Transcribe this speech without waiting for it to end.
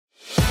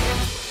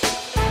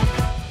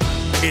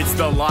It's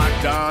the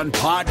Locked On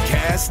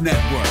Podcast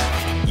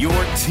Network, your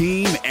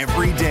team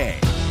every day.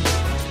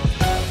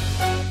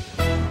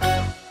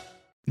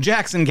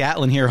 Jackson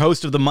Gatlin here,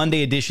 host of the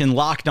Monday edition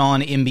Locked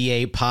On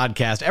NBA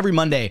podcast. Every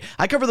Monday,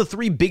 I cover the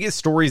three biggest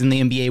stories in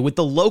the NBA with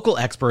the local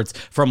experts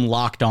from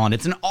Locked On.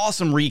 It's an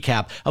awesome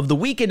recap of the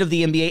weekend of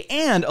the NBA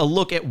and a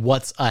look at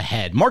what's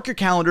ahead. Mark your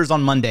calendars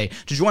on Monday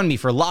to join me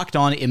for Locked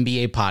On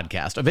NBA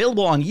podcast,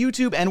 available on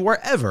YouTube and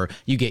wherever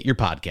you get your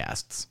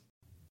podcasts.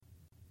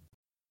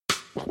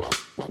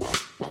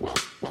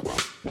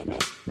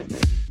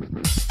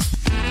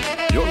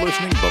 You're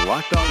listening to the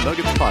Locked On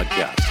Nuggets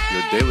podcast,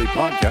 your daily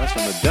podcast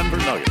on the Denver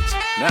Nuggets.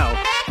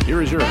 Now,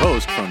 here is your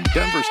host from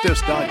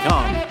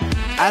DenverStiffs.com,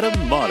 Adam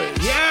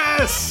Mottes.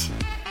 Yes!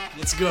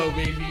 Let's go,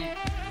 baby.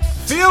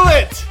 Feel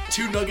it!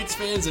 Two Nuggets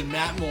fans and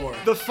Matt Moore.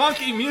 The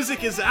funky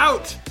music is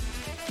out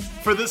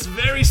for this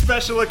very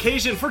special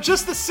occasion. For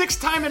just the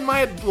sixth time in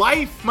my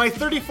life, my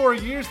 34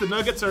 years, the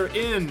Nuggets are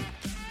in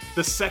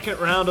the second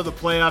round of the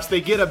playoffs.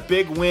 They get a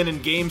big win in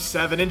Game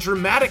 7 in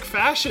dramatic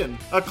fashion.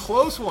 A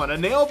close one, a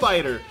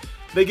nail-biter.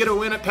 They get a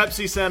win at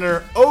Pepsi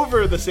Center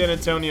over the San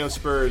Antonio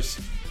Spurs.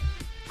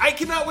 I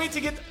cannot wait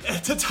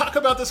to talk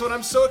about this one.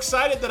 I'm so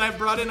excited that I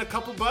brought in a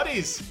couple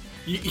buddies.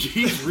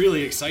 He's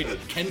really excited.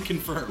 Can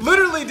confirm.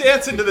 Literally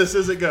dancing to this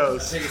as it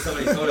goes. I'm taking so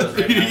many photos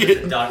right now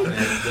to document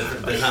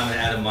the time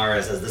Adam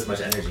Mares has this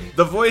much energy.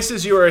 The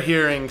voices you are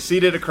hearing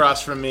seated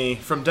across from me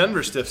from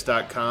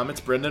DenverStiffs.com, it's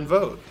Brendan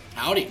Vogt.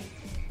 Howdy.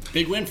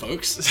 Big win,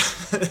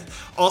 folks.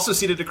 Also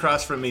seated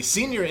across from me,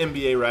 senior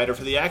NBA writer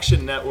for the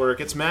Action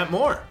Network, it's Matt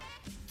Moore.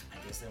 I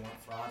guess they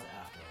weren't frauds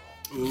after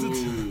all.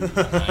 Ooh,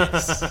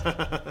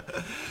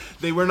 nice.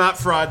 They were not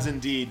frauds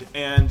indeed,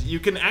 and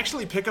you can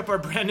actually pick up our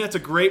brand new. It's a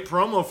great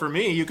promo for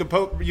me. You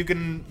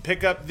can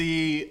pick up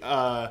the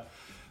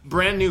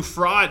brand new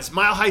Frauds,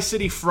 Mile High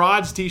City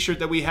Frauds t-shirt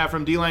that we have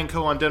from D-Line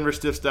Co. on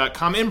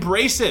DenverStiffs.com.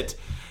 Embrace it.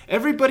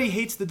 Everybody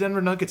hates the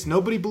Denver Nuggets.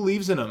 Nobody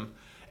believes in them.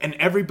 And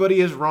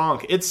everybody is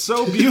wrong. It's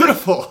so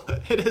beautiful.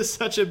 It is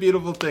such a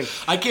beautiful thing.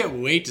 I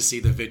can't wait to see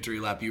the victory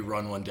lap you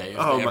run one day if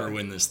they ever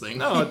win this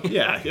thing. Oh,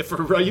 yeah.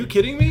 Are you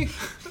kidding me?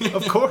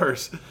 Of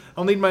course.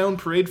 I'll need my own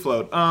parade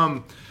float.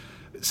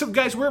 So,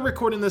 guys, we're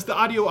recording this. The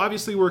audio,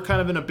 obviously, we're kind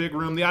of in a big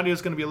room. The audio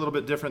is going to be a little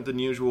bit different than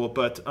usual,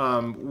 but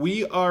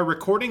we are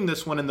recording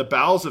this one in the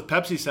bowels of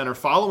Pepsi Center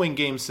following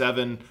Game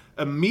 7.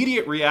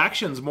 Immediate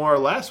reactions, more or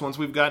less, once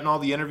we've gotten all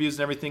the interviews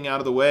and everything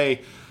out of the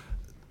way.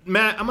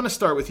 Matt, I'm going to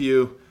start with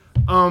you.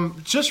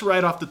 Just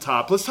right off the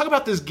top, let's talk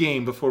about this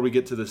game before we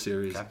get to the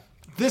series. Okay.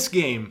 This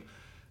game,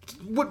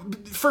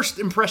 what first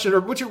impression,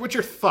 or what's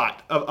your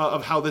thought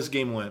of how this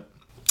game went?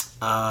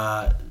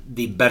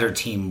 The better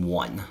team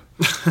won.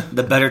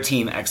 The better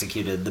team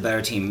executed. The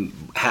better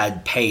team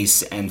had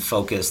pace and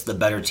focus. The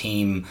better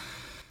team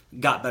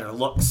got better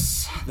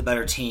looks. The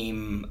better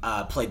team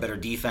played better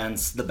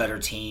defense. The better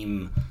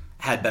team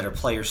had better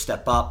players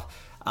step up.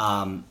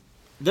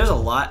 There's a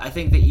lot, I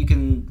think, that you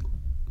can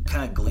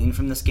kind of glean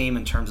from this game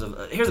in terms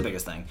of here's the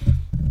biggest thing.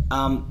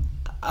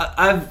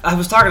 I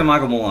was talking to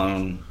Michael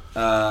Malone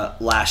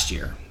last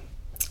year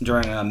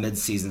during a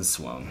mid-season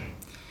swoon,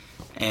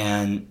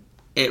 and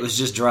it was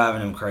just driving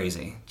him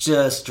crazy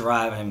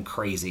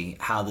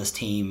how this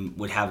team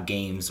would have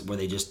games where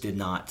they just did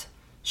not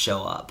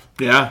show up.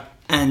 Yeah.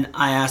 And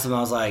I asked him, I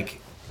was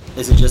like,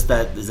 is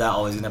that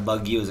always going to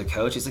bug you as a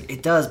coach? He's like,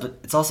 it does, but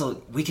it's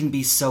also, we can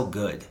be so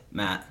good,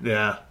 Matt.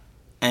 Yeah.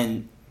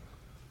 And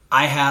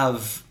I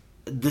have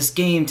this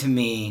game, to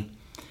me,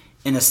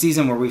 in a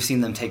season where we've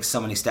seen them take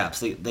so many steps.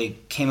 They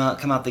come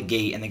out the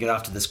gate and they get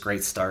off to this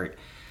great start,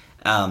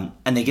 and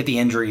they get the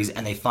injuries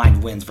and they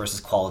find wins versus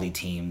quality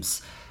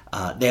teams.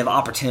 They have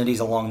opportunities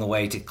along the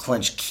way to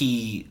clinch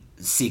key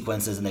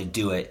sequences, and they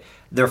do it.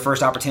 Their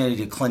first opportunity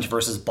to clinch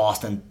versus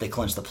Boston, they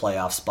clinch the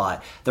playoff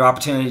spot. Their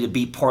opportunity to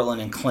beat Portland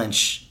and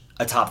clinch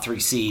a top 3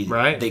 seed,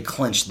 right, they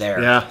clinch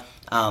there. Yeah.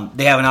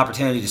 They have an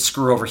opportunity to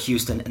screw over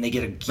Houston, and they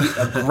get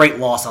a great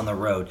loss on the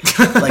road.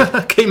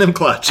 Came in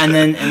clutch. And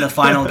then in the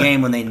final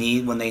game, when they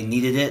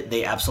needed it,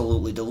 they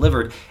absolutely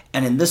delivered.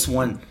 And in this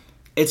one,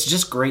 it's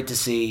just great to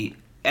see.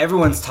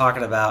 Everyone's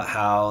talking about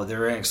how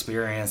they're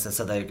inexperienced, and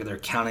so they're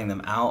counting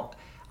them out.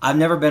 I've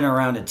never been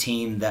around a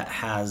team that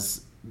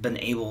has been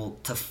able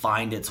to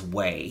find its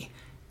way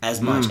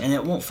as much, and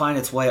it won't find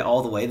its way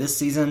all the way this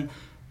season.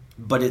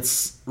 But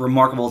it's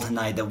remarkable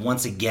tonight that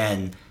once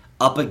again,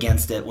 up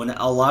against it, when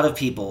a lot of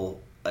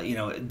people,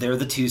 they're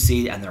the 2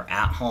 seed and they're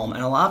at home,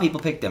 and a lot of people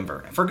pick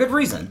Denver for good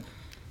reason.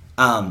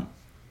 A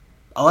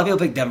lot of people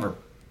pick Denver,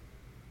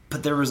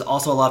 but there was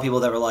also a lot of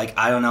people that were like,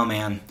 I don't know,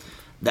 man.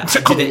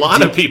 A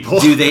lot of people.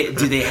 Do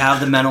they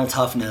have the mental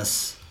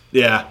toughness?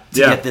 To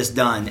get this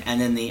done?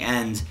 And in the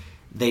end,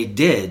 they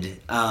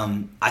did.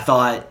 I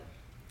thought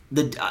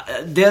the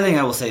other thing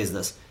I will say is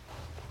this: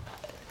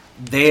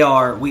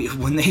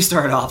 when they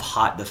started off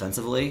hot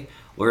defensively,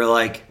 we were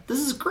like, this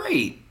is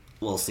great.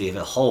 We'll see if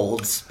it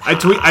holds. I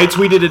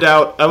tweeted it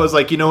out. I was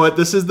like, you know what?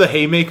 This is the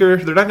haymaker.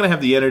 They're not going to have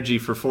the energy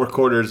for 4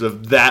 quarters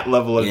of that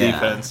level of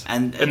defense.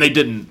 And they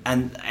didn't.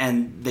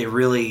 And they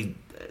really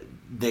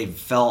they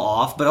fell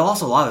off, but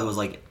also a lot of it was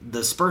like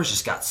the Spurs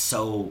just got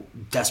so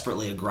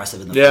desperately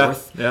aggressive in the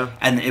fourth. Yeah.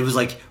 And it was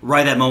like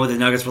right at that moment the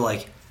Nuggets were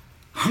like,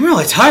 I'm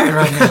really tired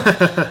right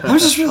now. I'm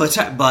just really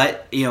tired.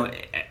 But,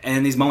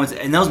 and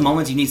in those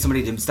moments you need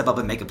somebody to step up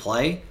and make a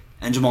play,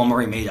 and Jamal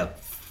Murray made a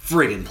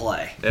friggin'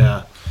 play.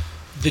 Yeah.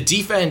 The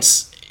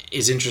defense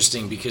is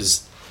interesting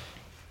because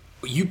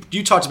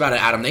you talked about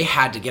it, Adam. They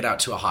had to get out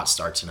to a hot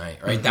start tonight,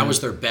 right? Mm-hmm. That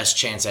was their best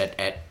chance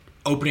at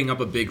opening up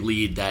a big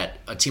lead that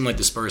a team like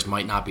the Spurs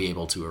might not be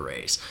able to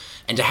erase.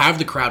 And to have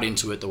the crowd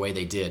into it the way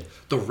they did,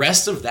 the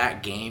rest of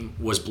that game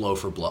was blow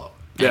for blow.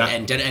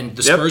 And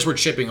the Spurs were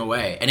chipping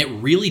away. And it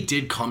really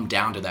did come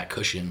down to that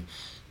cushion.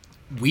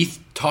 We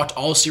talked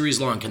all series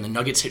long, can the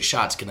Nuggets hit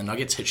shots? Can the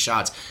Nuggets hit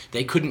shots?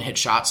 They couldn't hit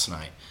shots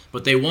tonight.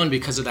 But they won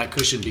because of that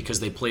cushion, because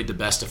they played the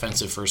best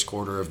defensive first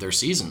quarter of their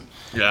season.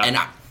 Yeah. And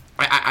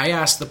I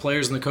asked the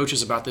players and the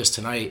coaches about this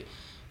tonight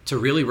to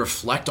really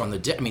reflect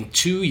on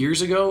 2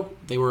 years ago,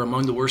 they were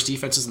among the worst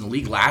defenses in the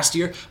league. Last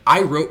year,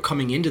 I wrote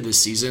coming into this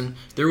season,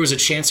 there was a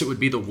chance it would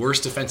be the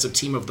worst defensive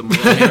team of the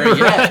Malone era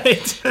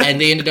yet.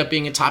 And they ended up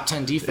being a top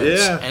 10 defense.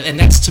 Yeah. And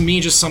that's, to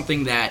me, just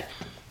something that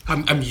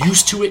I'm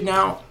used to it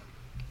now.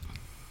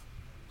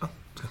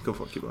 Go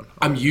for it, keep going.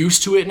 I'm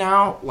used to it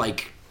now,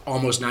 like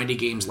almost 90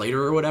 games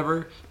later or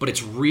whatever, but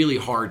it's really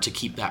hard to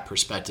keep that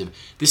perspective.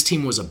 This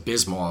team was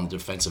abysmal on the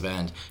defensive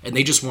end, and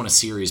they just won a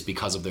series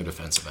because of their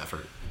defensive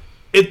effort.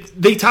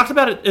 They talked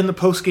about it in the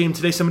post game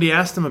today. Somebody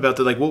asked them about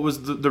what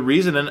was the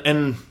reason,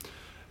 and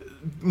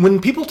when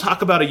people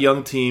talk about a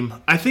young team,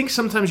 I think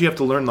sometimes you have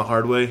to learn the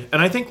hard way.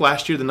 And I think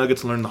last year the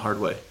Nuggets learned the hard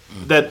way.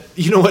 Mm.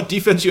 That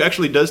defense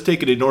actually does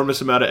take an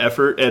enormous amount of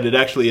effort, and it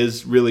actually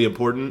is really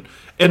important.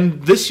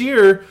 And this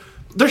year,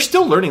 they're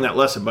still learning that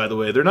lesson. By the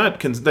way, they're not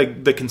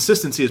the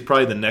consistency is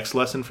probably the next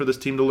lesson for this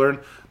team to learn.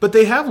 But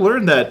they have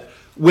learned that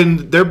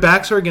when their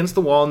backs are against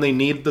the wall and they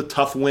need the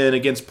tough win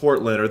against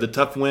Portland or the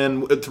tough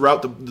win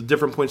throughout the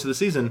different points of the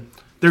season,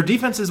 their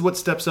defense is what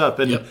steps up.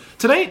 And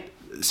tonight,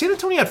 San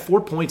Antonio had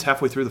 4 points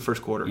halfway through the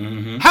first quarter.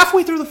 Mm-hmm.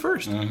 Halfway through the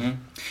first. Mm-hmm.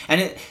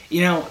 And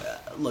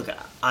look,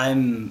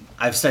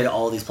 I've studied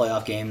all of these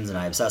playoff games and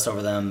I obsess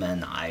over them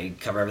and I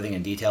cover everything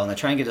in detail and I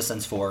try and get a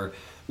sense for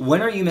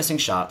when are you missing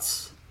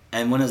shots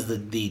and when is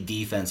the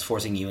defense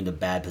forcing you into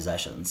bad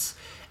possessions.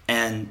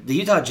 And the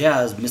Utah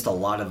Jazz missed a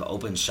lot of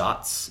open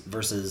shots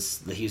versus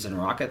the Houston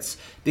Rockets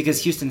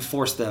because Houston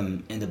forced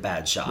them into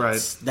bad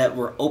shots that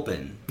were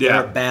open. Yeah.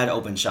 They were bad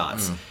open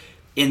shots. Mm.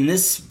 In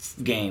this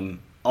game,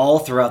 all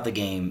throughout the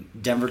game,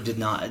 Denver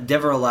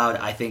allowed,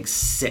 I think,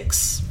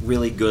 6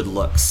 really good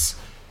looks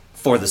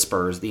for the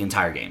Spurs the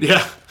entire game.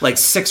 Yeah. Like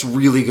 6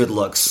 really good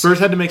looks. Spurs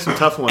had to make some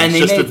tough ones. And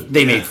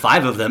they made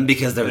 5 of them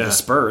because they're the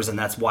Spurs, and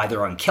that's why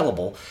they're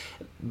unkillable.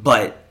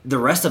 But the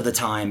rest of the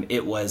time,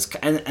 it was...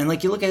 And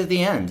like, you look at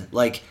the end.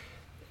 Like,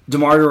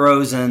 DeMar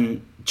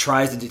DeRozan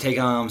tries to take it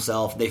on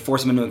himself. They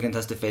force him into a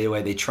contested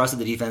fadeaway. They trusted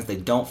the defense. They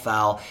don't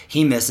foul.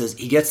 He misses.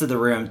 He gets to the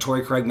rim.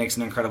 Torrey Craig makes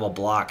an incredible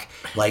block.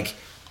 Like,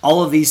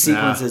 all of these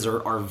sequences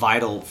are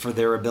vital for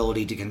their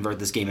ability to convert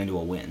this game into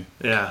a win.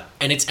 Yeah.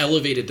 And it's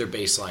elevated their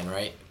baseline,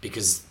 right?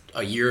 Because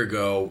a year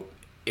ago...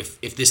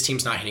 If this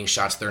team's not hitting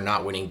shots, they're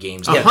not winning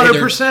games.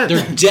 100%.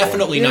 They're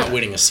definitely not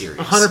winning a series.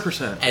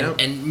 100%.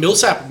 And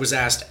Millsap was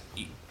asked,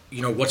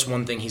 what's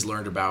one thing he's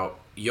learned about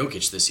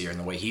Jokic this year and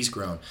the way he's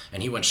grown,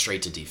 and he went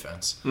straight to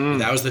defense.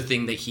 That was the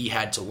thing that he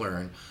had to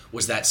learn,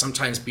 was that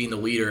sometimes being the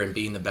leader and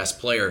being the best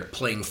player,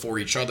 playing for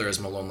each other, as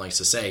Malone likes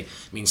to say,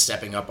 means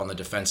stepping up on the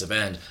defensive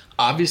end.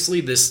 Obviously,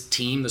 this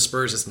team, the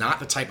Spurs, is not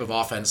the type of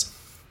offense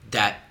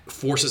that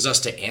forces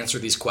us to answer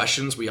these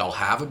questions we all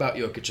have about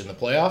Jokic in the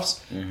playoffs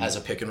as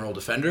a pick-and-roll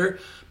defender.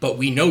 But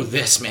we know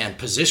this, man,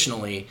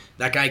 positionally,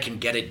 that guy can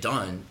get it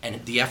done.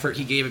 And the effort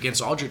he gave against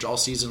Aldridge all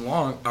series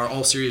long,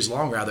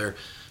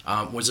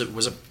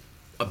 was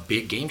a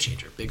big game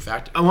changer, big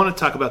factor. I want to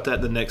talk about that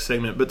in the next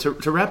segment. But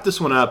to wrap this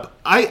one up,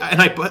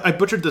 I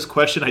butchered this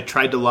question. I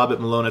tried to lob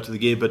at Malone after the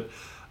game, but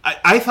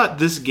I thought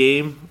this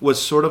game was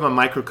sort of a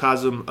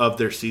microcosm of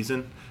their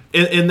season.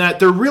 In that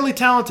they're really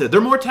talented.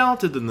 They're more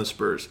talented than the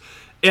Spurs.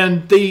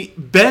 And they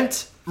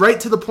bent right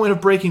to the point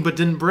of breaking but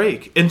didn't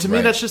break. And to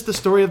me, that's just the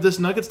story of this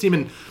Nuggets team.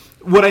 And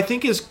what I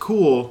think is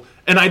cool,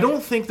 and I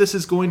don't think this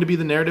is going to be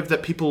the narrative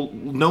that people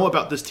know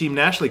about this team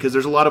nationally, because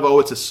there's a lot of,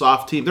 it's a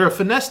soft team. They're a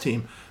finesse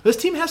team. This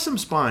team has some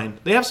spine.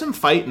 They have some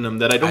fight in them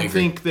that I don't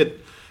think that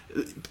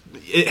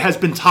it has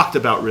been talked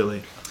about,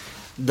 really.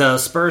 The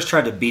Spurs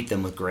tried to beat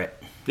them with grit.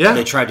 Yeah.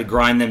 They tried to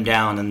grind them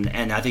down,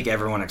 and I think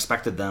everyone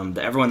expected them.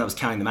 Everyone that was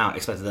counting them out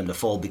expected them to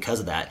fold because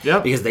of that.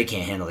 Yep. Because they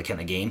can't handle the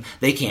kind of game.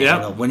 They can't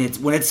handle when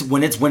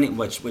it's winning,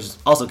 which was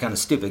also kind of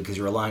stupid because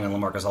you're relying on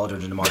LaMarcus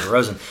Aldridge and DeMar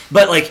DeRozan.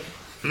 But like,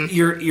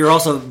 you're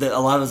also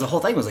a lot of the whole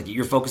thing was like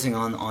you're focusing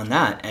on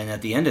that, and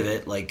at the end of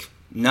it, like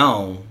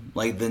no,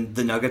 like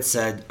the Nuggets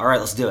said, all right,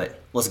 let's do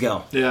it, let's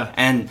go. Yeah.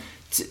 And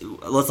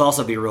let's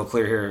also be real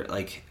clear here,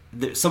 like.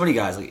 so many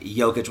guys, like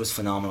Jokic was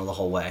phenomenal the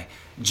whole way.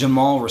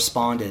 Jamal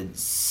responded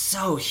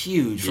so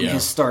huge from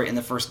his start in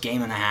the first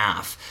game and a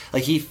half.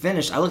 Like he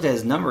finished, I looked at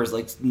his numbers,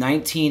 like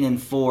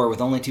 19-4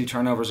 with only 2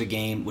 turnovers a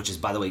game, which is,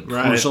 by the way,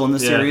 crucial in the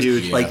series.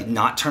 Huge. Like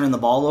not turning the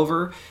ball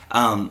over,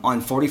 on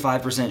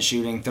 45%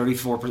 shooting,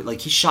 34%. Like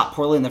he shot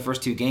poorly in the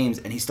first 2 games,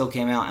 and he still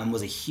came out and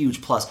was a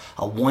huge plus.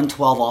 A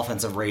 112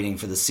 offensive rating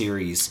for the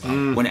series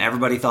when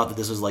everybody thought that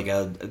this was like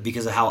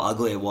because of how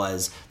ugly it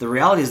was. The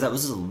reality is that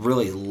this is a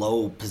really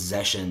low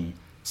possession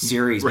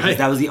series because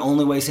that was the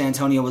only way San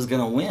Antonio was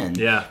going to win.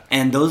 Yeah.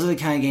 And those are the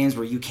kind of games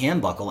where you can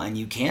buckle and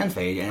you can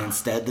fade, and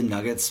instead the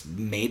Nuggets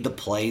made the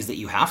plays that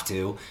you have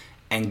to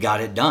and got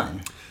it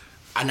done.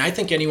 And I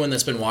think anyone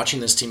that's been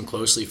watching this team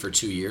closely for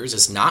 2 years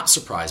is not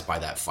surprised by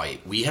that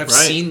fight. We have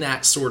seen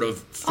that sort of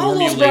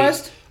formulate. I'm a little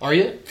surprised. Are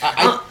you?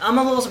 I'm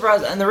a little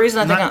surprised, and the reason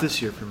I think not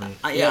this year for me.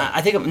 I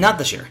think not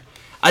this year.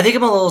 I think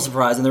I'm a little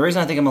surprised, and the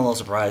reason I think I'm a little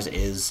surprised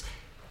is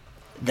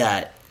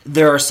that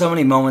there are so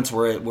many moments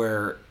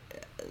where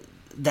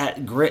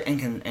that grit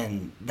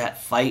and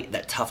that fight,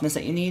 that toughness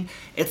that you need,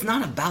 it's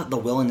not about the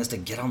willingness to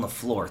get on the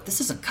floor.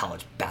 This isn't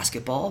college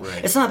basketball.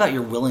 Right. It's not about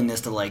your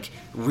willingness to like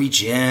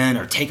reach in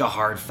or take a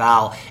hard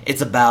foul.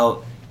 It's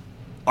about,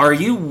 are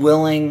you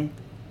willing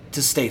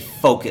to stay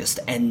focused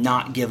and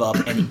not give up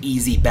an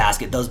easy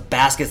basket? Those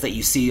baskets that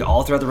you see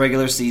all throughout the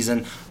regular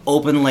season,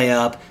 open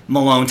layup,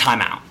 Malone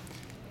timeout.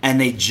 And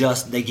they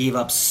gave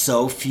up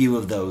so few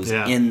of those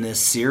in this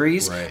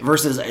series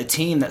versus a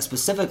team that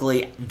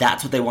specifically,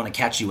 that's what they want to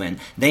catch you in.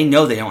 They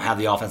know they don't have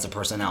the offensive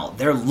personnel.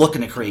 They're looking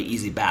to create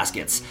easy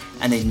baskets,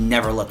 and they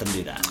never let them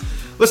do that.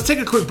 Let's take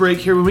a quick break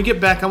here. When we get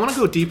back, I want to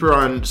go deeper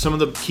on some of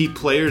the key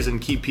players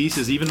and key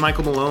pieces, even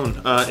Michael Malone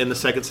in the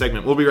second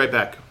segment. We'll be right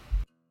back.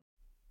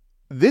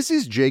 This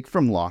is Jake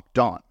from Locked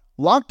On.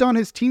 Locked On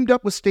has teamed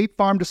up with State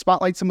Farm to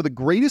spotlight some of the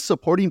greatest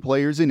supporting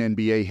players in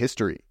NBA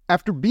history.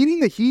 After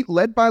beating the Heat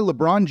led by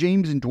LeBron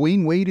James and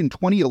Dwayne Wade in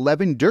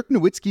 2011, Dirk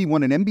Nowitzki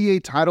won an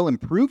NBA title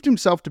and proved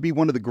himself to be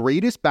one of the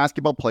greatest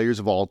basketball players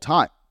of all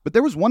time. But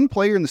there was one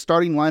player in the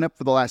starting lineup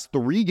for the last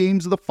 3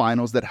 games of the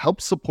finals that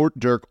helped support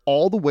Dirk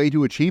all the way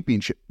to a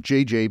championship,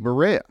 JJ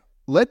Barea.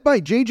 Led by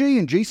JJ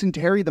and Jason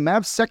Terry, the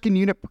Mavs' second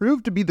unit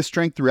proved to be the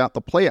strength throughout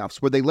the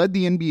playoffs, where they led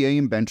the NBA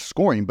in bench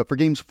scoring. But for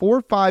games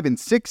 4, 5, and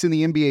 6 in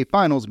the NBA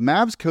Finals,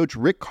 Mavs coach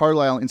Rick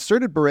Carlisle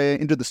inserted Barea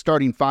into the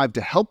starting 5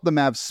 to help the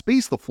Mavs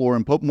space the floor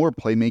and put more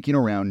playmaking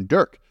around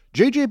Dirk.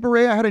 JJ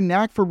Barea had a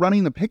knack for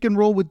running the pick and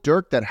roll with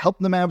Dirk that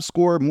helped the Mavs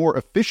score more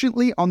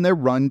efficiently on their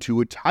run to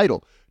a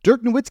title.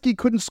 Dirk Nowitzki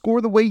couldn't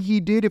score the way he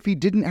did if he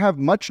didn't have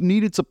much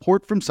needed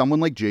support from someone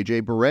like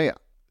JJ Barea.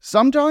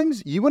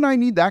 Sometimes you and I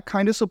need that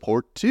kind of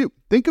support too.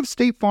 Think of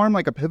State Farm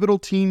like a pivotal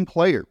team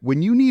player.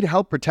 When you need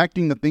help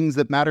protecting the things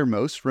that matter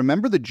most,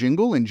 remember the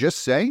jingle and just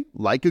say,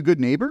 like a good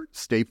neighbor,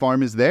 State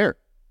Farm is there.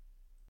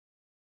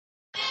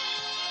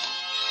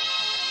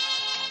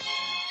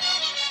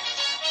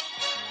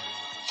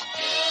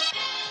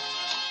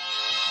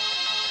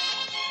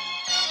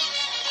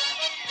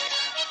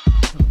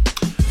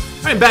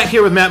 I'm back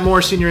here with Matt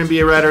Moore, senior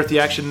NBA writer at the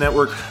Action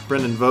Network.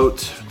 Brendan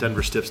Vogt,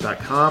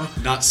 DenverStiffs.com.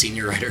 Not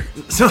senior writer.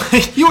 So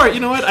you are. You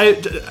know what?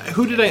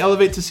 Who did I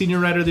elevate to senior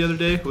writer the other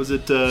day? Was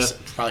it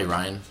probably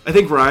Ryan? I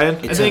think Ryan.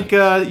 I think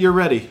you're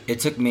ready.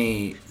 It took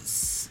me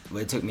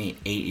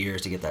 8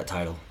 years to get that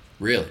title.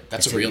 Really?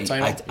 That's a real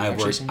title?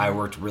 I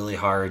worked really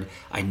hard.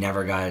 I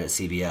never got it at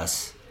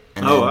CBS.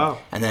 And wow.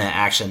 And then at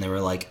Action, they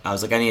were like, I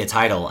was like, I need a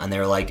title. And they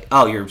were like,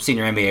 oh, you're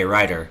senior NBA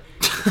writer.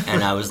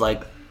 And I was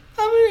like,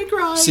 I'm going to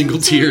cry. Single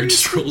tear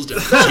just rolls down.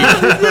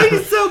 Thank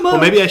you so much.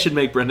 Well, maybe I should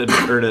make Brendan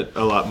earn it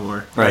a lot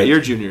more. Right.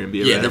 You're junior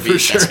NBA writer for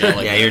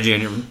sure. You're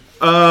junior.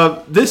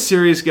 This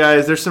series,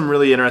 guys, there's some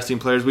really interesting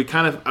players. I'm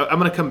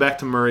going to come back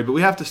to Murray, but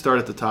we have to start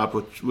at the top,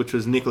 which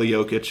was Nikola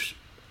Jokic.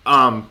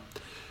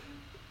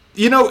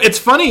 It's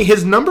funny.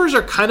 His numbers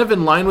are kind of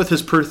in line with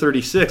his per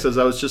 36 as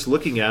I was just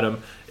looking at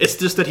him. It's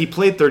just that he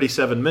played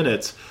 37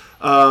 minutes.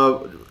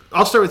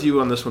 I'll start with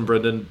you on this one,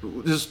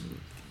 Brendan. Just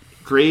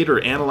grade or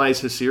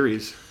analyze his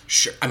series.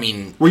 Sure. I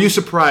mean, were you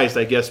surprised,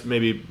 I guess,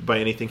 maybe by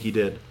anything he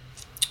did?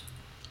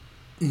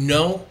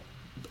 No.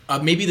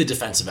 Maybe the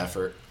defensive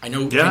effort. I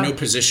know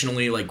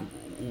positionally, like,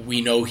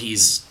 we know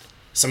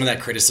some of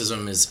that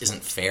criticism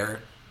isn't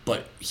fair,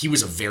 but he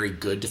was a very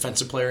good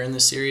defensive player in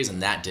this series,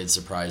 and that did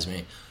surprise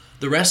me.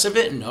 The rest of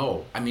it,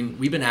 no. I mean,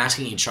 we've been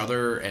asking each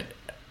other,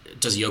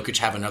 does Jokic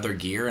have another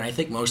gear? And I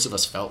think most of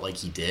us felt like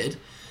he did.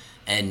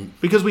 And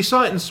because we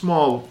saw it in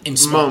small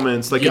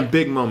moments, like in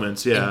big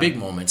moments, In big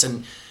moments.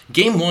 And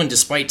Game 1,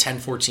 despite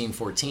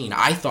 10-14-14,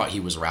 I thought he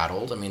was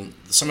rattled. I mean,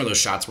 some of those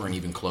shots weren't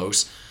even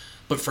close.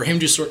 But for him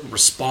to sort of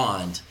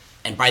respond,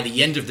 and by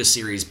the end of the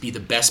series, be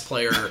the best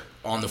player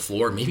on the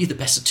floor, maybe the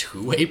best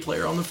two-way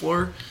player on the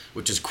floor,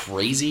 which is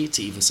crazy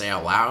to even say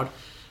out loud,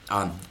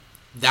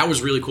 that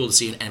was really cool to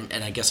see,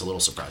 and I guess a little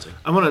surprising.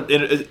 I want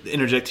to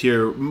interject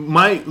here.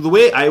 The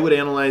way I would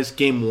analyze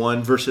Game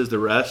 1 versus the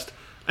rest,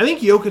 I think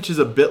Jokic is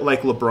a bit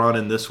like LeBron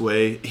in this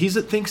way. He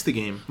thinks the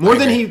game.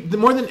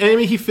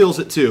 He feels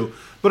it too.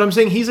 But I'm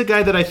saying he's a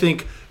guy that I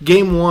think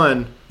Game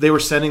 1, They were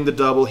sending the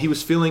double. He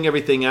was feeling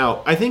everything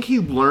out. I think he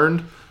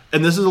learned,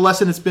 and this is a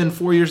lesson it's been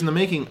 4 years in the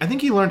making. I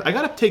think he learned, I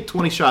got to take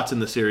 20 shots in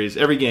the series,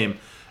 every game,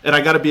 and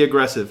I got to be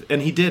aggressive.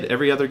 And he did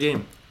every other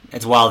game.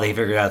 It's wild they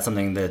figured out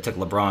something that took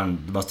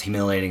LeBron the most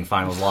humiliating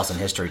finals loss in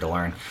history to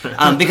learn.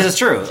 Because it's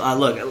true.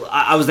 Look,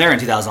 I was there in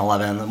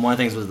 2011, and one of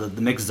the things was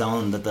the mixed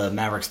zone that the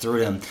Mavericks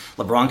threw at him.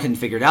 LeBron couldn't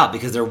figure it out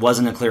because there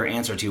wasn't a clear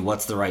answer to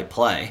what's the right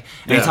play.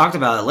 And he talked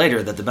about it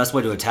later, that the best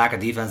way to attack a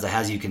defense that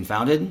has you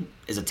confounded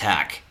is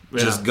attack.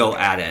 Just go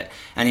at it.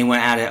 And he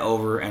went at it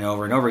over and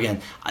over and over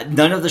again.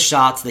 None of the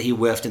shots that he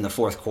whiffed in the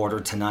fourth quarter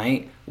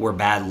tonight were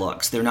bad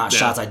looks. They're not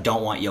shots I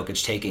don't want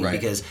Jokic taking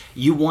because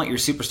you want your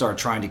superstar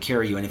trying to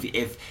carry you. And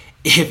if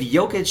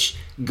Jokic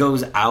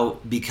goes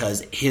out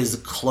because his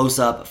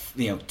close-up,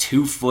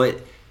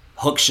 2-foot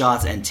hook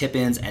shots and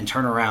tip-ins and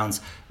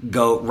turnarounds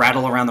go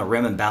rattle around the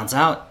rim and bounce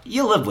out,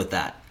 you live with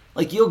that.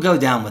 Like, you'll go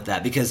down with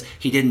that because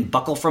he didn't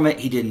buckle from it.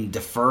 He didn't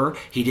defer.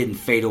 He didn't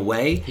fade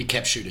away. He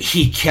kept shooting.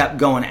 He kept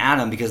going at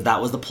him because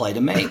that was the play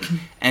to make.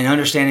 And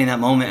understanding that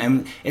moment.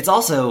 And it's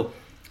also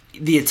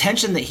the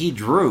attention that he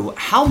drew.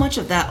 How much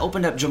of that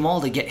opened up Jamal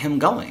to get him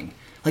going?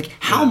 Like,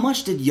 how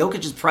much did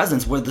Jokic's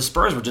presence, where the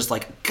Spurs were just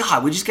like,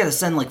 God, we just got to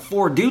send like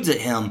 4 dudes at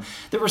him.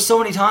 There were so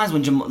many times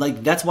when Jamal,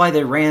 that's why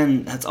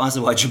that's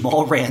honestly why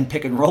Jamal ran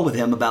pick and roll with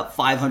him about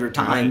 500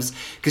 times,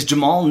 because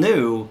Jamal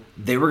knew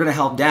they were going to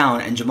help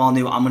down, and Jamal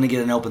knew, I'm going to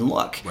get an open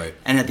look. Right.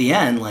 And at the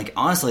end, like,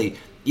 honestly,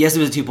 yes, it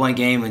was a 2-point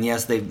game, and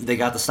yes, they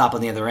got the stop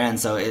on the other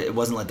end, so it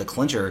wasn't like the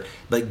clincher,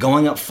 but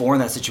going up 4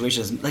 in that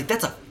situation is, like,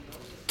 that's a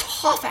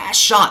tough-ass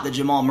shot that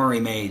Jamal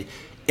Murray made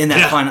in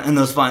that in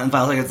those final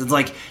seconds. It's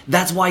like,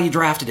 that's why you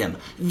drafted him.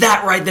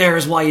 That right there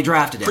is why you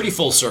drafted him. Pretty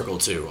full circle,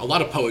 too. A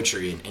lot of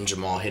poetry in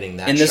Jamal hitting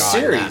that in shot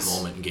series. in that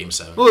moment in Game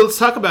 7. Well, let's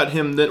talk about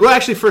him then. Well,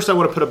 actually, first I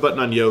want to put a button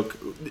on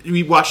Jokic.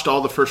 We watched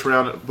all the first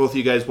round. Both of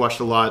you guys watched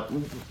a lot.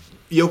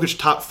 Jokic,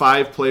 top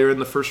 5 player in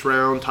the first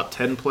round, top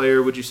 10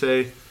 player, would you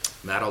say?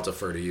 Matt, I'll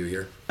defer to you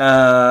here.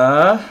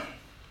 I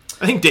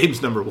think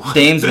Dame's number 1.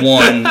 Dame's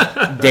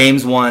 1.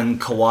 Dame's 1.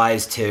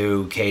 Kawhi's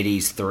 2.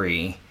 KD's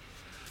 3.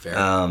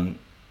 Fair.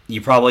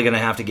 You're probably going to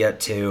have to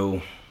get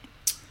to...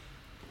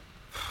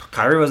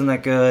 Kyrie wasn't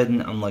that good.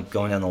 I'm like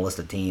going down the list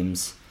of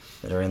teams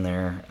that are in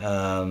there.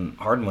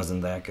 Harden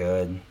wasn't that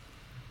good.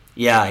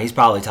 Yeah, he's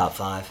probably top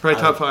 5.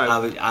 Probably top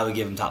 5. I would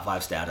give him top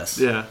 5 status.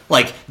 Yeah.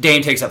 Like,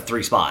 Dame takes up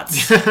 3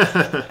 spots.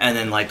 And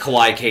then, like,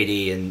 Kawhi,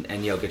 KD, and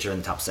Jokic are in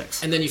the top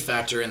 6. And then you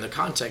factor in the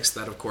context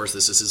that, of course,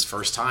 this is his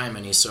first time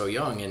and he's so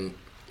young. And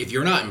if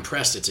you're not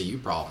impressed, it's a you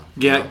problem.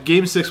 Yeah,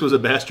 Game 6 was a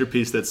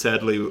masterpiece that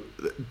sadly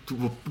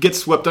gets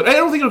swept under. I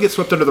don't think it'll get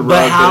swept under the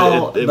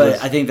rug.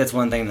 But I think that's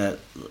one thing that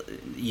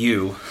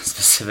you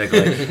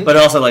specifically, but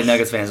also like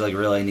Nuggets fans, like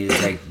really need to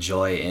take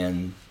joy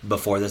in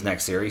before this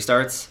next series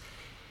starts.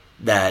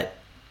 That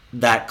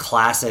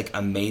classic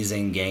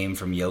amazing game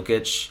from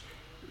Jokic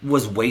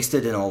was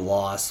wasted in a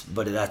loss,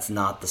 but that's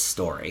not the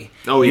story.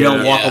 Oh, you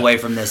don't walk away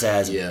from this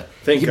as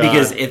Thank God.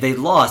 Because if they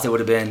lost, it would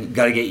have been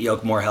got to get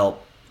Jokic more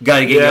help.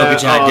 Got to get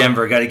Jokic out of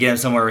Denver. Got to get him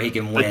somewhere where he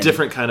can win. A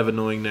different kind of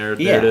annoying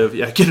narrative.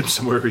 Yeah, get him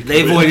somewhere where he can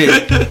They win.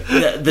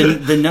 avoided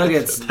the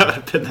Nuggets.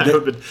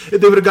 They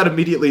would have got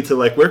immediately to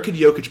like, where could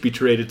Jokic be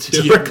traded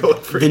to? We're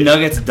going for the him.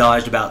 Nuggets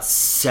dodged about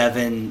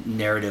 7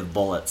 narrative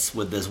bullets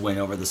with this win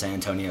over the San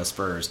Antonio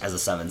Spurs as a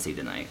 7 seed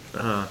tonight.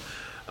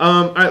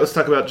 All right, let's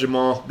talk about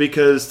Jamal,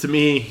 because to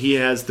me, he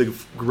has the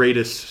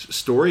greatest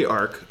story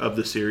arc of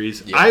the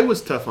series. Yeah. I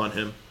was tough on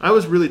him. I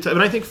was really tough,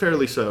 and I think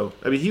fairly so.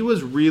 I mean, he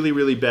was really,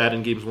 really bad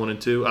in games 1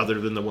 and 2,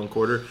 other than the 1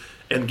 quarter.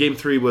 And game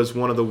 3 was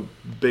one of the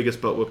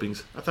biggest butt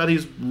whoopings. I thought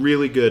he's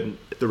really good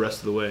the rest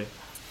of the way.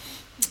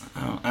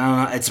 I don't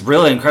know. It's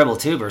really incredible,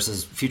 too,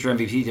 versus future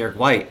MVP Derek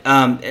White.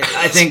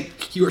 I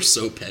think... You are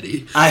so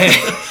petty. I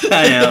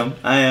am.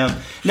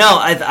 No,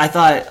 I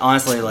thought,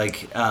 honestly,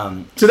 like...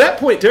 To that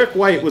point, Derek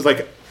White was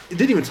like...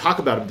 Didn't even talk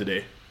about him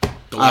today.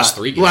 The last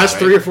 3 games, The last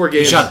 3 or 4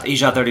 games. He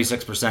shot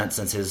 36%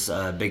 since his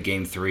big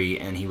game 3,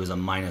 and he was a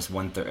minus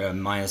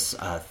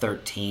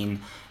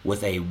 13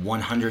 with a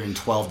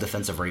 112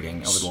 defensive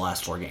rating over the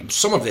last 4 games.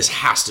 Some of this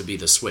has to be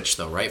the switch,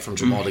 though, right, from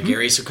Jamal to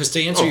Gary. So, because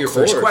to answer your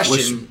first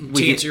question,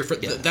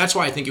 that's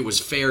why I think it was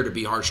fair to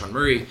be harsh on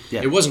Murray.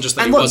 Yeah. It wasn't just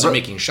that he wasn't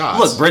making shots.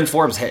 Look, Bryn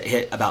Forbes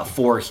hit about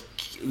 4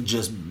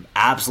 just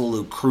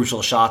absolute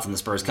crucial shots in the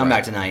Spurs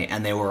comeback tonight,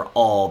 and they were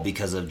all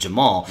because of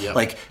Jamal. Yep.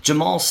 Like,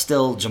 Jamal's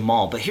still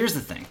Jamal, but here's the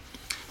thing.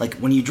 Like,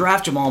 when you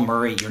draft Jamal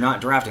Murray, you're not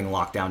drafting a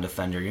lockdown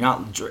defender. You're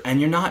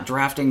not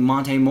drafting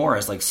Monte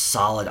Morris, like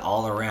solid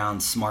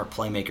all-around smart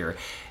playmaker.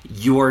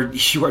 You're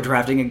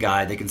drafting a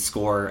guy that can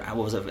score.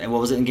 What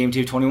was it in game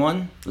 2?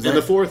 21? In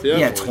the fourth, yeah.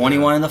 Yeah,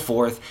 21 in the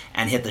fourth,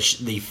 and hit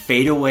the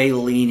fadeaway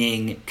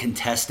leaning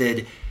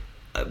contested,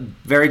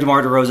 very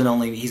DeMar DeRozan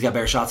only. He's got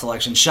better shot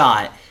selection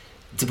shot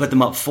to put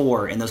them up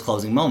 4 in those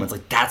closing moments.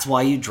 Like, that's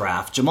why you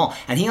draft Jamal.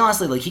 And he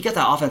honestly, like, he got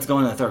that offense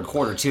going in the third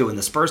quarter, too. When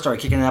the Spurs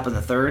started kicking it up in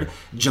the third,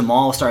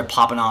 Jamal started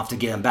popping off to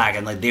get him back,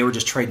 and, like, they were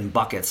just trading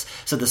buckets,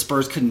 so the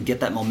Spurs couldn't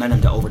get that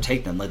momentum to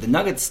overtake them. Like, the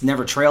Nuggets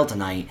never trailed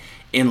tonight,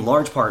 in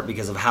large part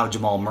because of how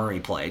Jamal Murray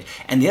played.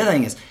 And the other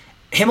thing is,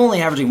 him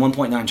only averaging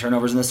 1.9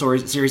 turnovers in this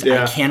series,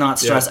 I cannot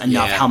stress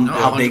enough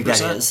how big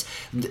that is.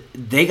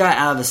 They got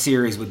out of the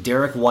series with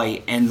Derek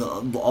White and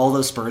all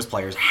those Spurs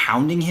players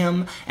hounding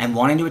him and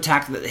wanting to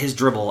attack his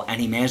dribble,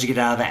 and he managed to get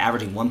out of it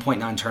averaging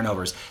 1.9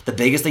 turnovers. The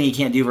biggest thing he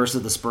can't do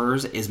versus the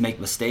Spurs is make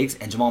mistakes,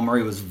 and Jamal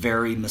Murray was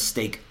very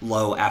mistake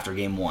low after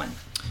game 1.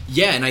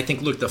 Yeah, and I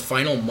think, look, the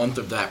final month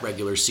of that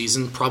regular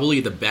season, probably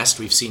the best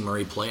we've seen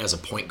Murray play as a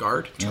point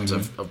guard in terms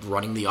of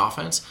running the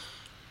offense.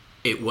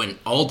 It went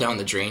all down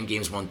the drain,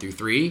 games 1 through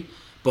 3.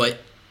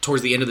 But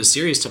towards the end of the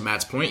series, to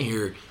Matt's point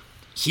here,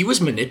 he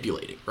was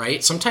manipulating,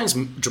 right? Sometimes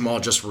Jamal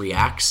just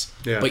reacts,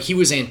 but he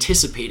was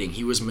anticipating,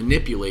 he was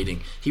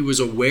manipulating, he was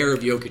aware of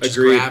Jokic's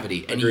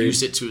gravity, and he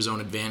used it to his own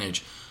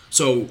advantage.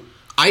 So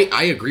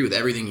I agree with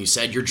everything you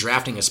said. You're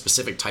drafting a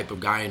specific type of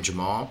guy in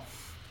Jamal.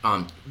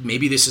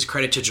 Maybe this is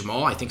credit to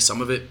Jamal. I think some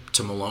of it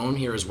to Malone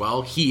here as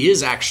well. He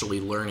is actually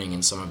learning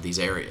in some of these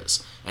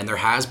areas, and there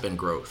has been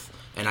growth.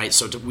 And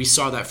we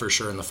saw that for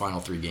sure in the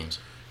final 3 games.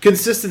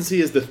 Consistency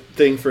is the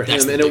thing for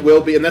him, and it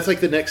will be, and that's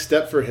like the next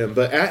step for him.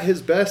 But at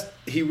his best,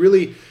 I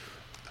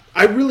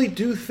really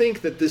do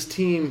think that this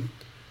team,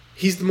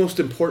 he's the most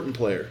important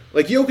player.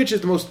 Like, Jokic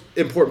is the most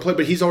important player,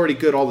 but he's already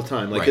good all the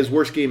time. Like, his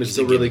worst game is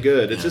still really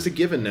good. It's just a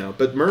given now.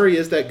 But Murray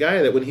is that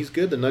guy that when he's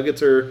good, the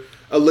Nuggets are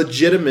a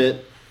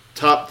legitimate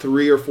top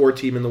 3 or 4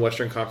 team in the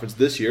Western Conference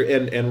this year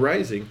and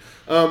rising.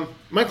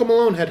 Michael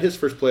Malone had his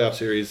first playoff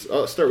series.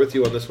 I'll start with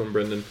you on this one,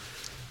 Brendan.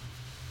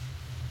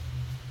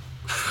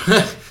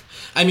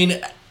 I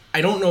mean,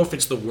 I don't know if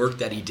it's the work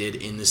that he did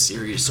in the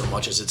series so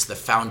much as it's the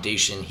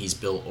foundation he's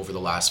built over the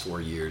last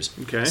 4 years.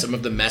 Okay. Some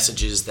of the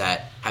messages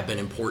that have been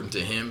important to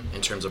him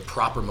in terms of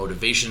proper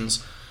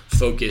motivations,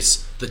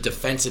 focus, the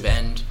defensive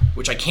end,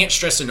 which I can't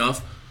stress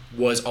enough,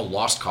 was a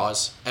lost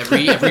cause.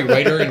 Every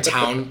writer in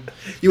town.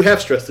 You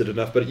have stressed it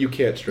enough, but you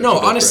can't stress it. No,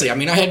 honestly, right? I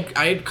mean,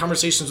 I had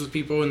conversations with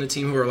people in the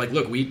team who were like,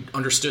 "Look, we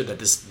understood that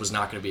this was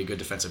not going to be a good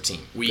defensive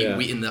team. We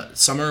in the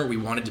summer we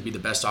wanted to be the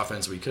best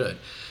offense we could."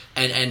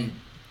 And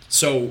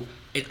so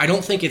I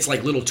don't think it's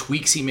like little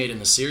tweaks he made in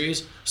the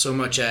series so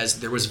much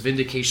as there was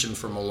vindication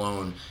for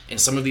Malone in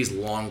some of these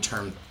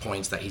long-term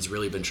points that he's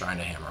really been trying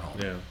to hammer home.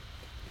 Yeah.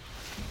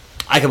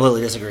 I completely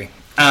disagree.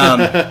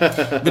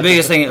 The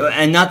biggest thing,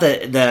 and not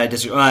that I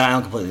disagree, well, I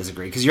don't completely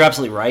disagree, because you're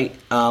absolutely right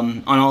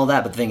on all of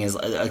that, but the thing is,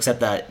 except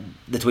that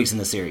the tweaks in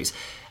the series,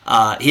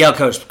 he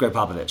outcoached Greg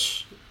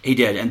Popovich. He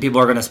did, and people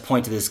are going to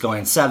point to this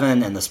going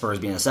 7 and the Spurs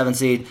being a 7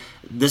 seed.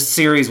 This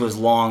series was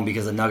long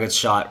because the Nuggets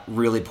shot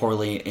really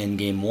poorly in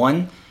Game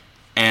 1,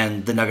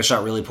 and the Nuggets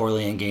shot really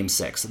poorly in Game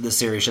 6. This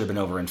series should have been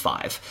over in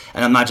 5.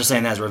 And I'm not just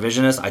saying that as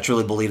revisionist. I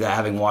truly believe that,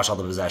 having watched all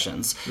the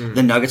possessions.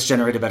 The Nuggets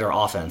generated better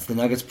offense. The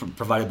Nuggets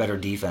provided better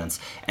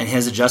defense. And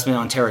his adjustment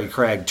on Terry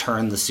Craig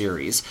turned the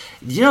series.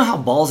 Do you know how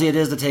ballsy it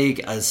is to take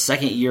a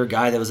second-year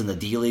guy that was in the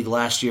D-League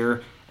last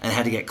year and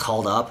had to get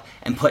called up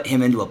and put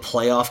him into a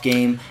playoff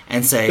game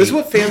and say... This is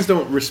what fans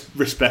don't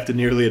respect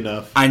nearly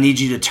enough. I need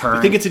you to turn.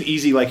 I think it's an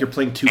easy, like you're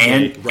playing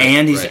 2K.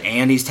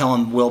 And he's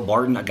telling Will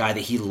Barton, a guy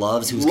that he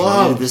loves, who's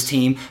committed to this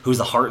team, who's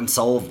the heart and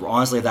soul,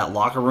 honestly, of that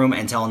locker room,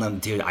 and telling them,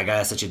 dude, I got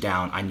to sit you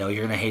down. I know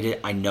you're going to hate it.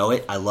 I know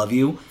it. I love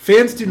you.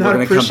 Fans do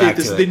not appreciate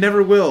this. They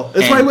never will.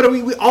 That's why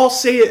we all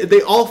say it.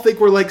 They all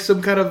think we're like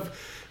some kind of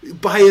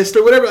biased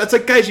or whatever. It's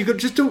like, guys, you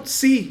just don't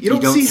see. You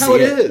don't see how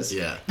it is.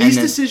 Yeah. These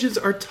decisions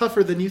are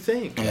tougher than you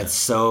think. And it's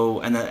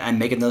so, and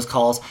making those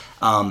calls.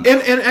 And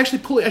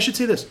actually I should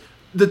say this.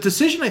 The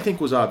decision, I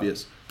think, was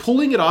obvious.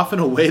 Pulling it off in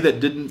a way that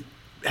didn't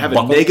have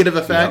a negative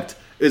effect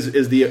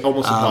is the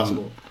almost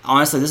impossible.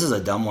 Honestly, this is a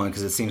dumb one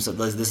because it seems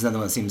this is another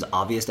one that seems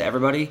obvious to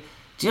everybody.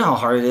 Do you know how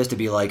hard it is to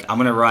be like, I'm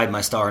going to ride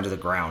my star into the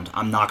ground.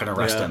 I'm not going to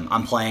rest him.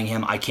 I'm playing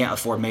him. I can't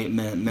afford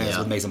minutes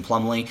with Mason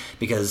Plumlee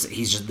because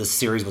this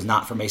series was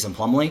not for Mason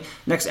Plumlee.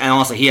 And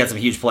honestly, he had some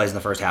huge plays in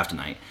the first half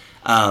tonight.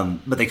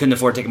 But they couldn't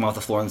afford to take him off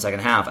the floor in the second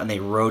half, and they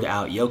rode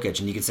out Jokic.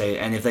 And you could say,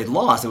 and if they'd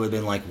lost, it would have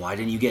been like, why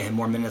didn't you get him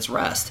more minutes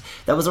rest?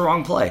 That was the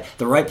wrong play.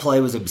 The right play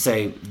was to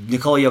say,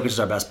 Nikola Jokic is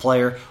our best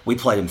player. We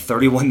played him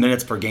 31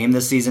 minutes per game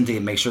this season to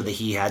make sure that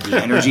he had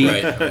the energy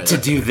to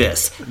do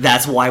this.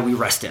 That's why we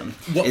rest him,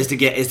 is to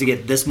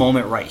get this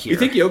moment right here. You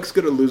think Jokic's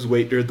going to lose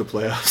weight during the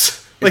playoffs?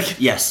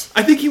 Yes.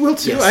 I think he will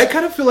too. Yes. I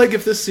kind of feel like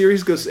if this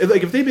series goes,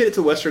 if they made it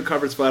to Western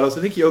Conference Finals,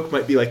 I think Jokic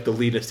might be like the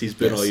leanest he's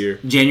been all year.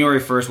 January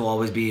 1st will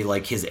always be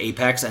like his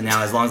apex, and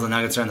now as long as the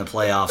Nuggets are in the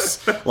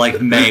playoffs, like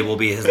May will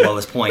be his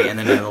lowest point, and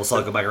then it'll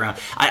slowly go back around.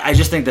 I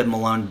just think that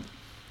Malone,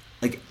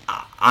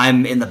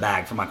 I'm in the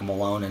bag for Michael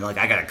Malone, and I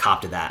got to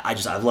cop to that.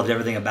 I've loved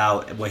everything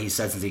about what he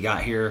said since he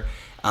got here.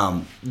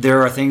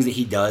 There are things that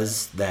he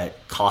does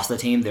that cost the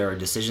team. There are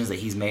decisions that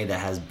he's made that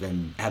have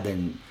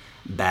been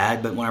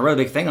bad, but when I wrote a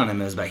big thing on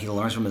him, it was about he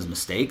learns from his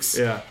mistakes.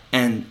 Yeah.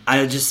 And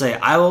I just say,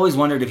 I always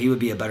wondered if he would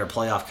be a better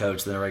playoff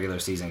coach than a regular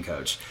season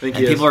coach. And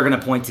people are going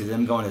to point to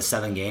them going to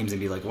 7 games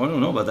and be like, well, I don't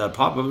know about that.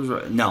 Pop.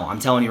 No, I'm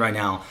telling you right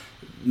now,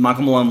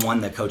 Michael Malone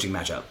won the coaching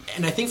matchup.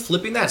 And I think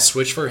flipping that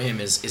switch for him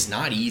is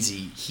not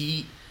easy.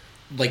 He,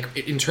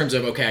 in terms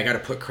of, okay, I got to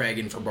put Craig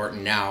in for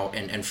Barton now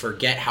and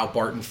forget how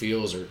Barton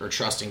feels or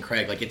trusting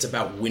Craig. It's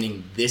about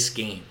winning this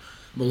game.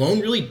 Malone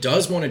really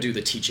does want to do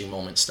the teaching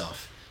moment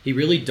stuff. He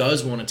really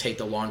does want to take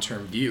the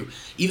long-term view.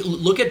 Even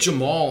look at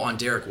Jamal on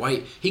Derek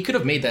White. He could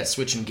have made that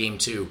switch in game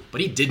 2,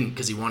 but he didn't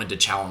because he wanted to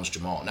challenge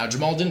Jamal. Now,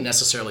 Jamal didn't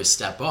necessarily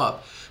step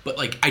up, but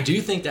I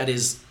do think that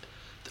is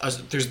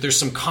there's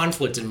some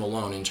conflict in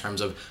Malone in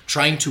terms of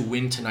trying to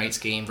win tonight's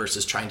game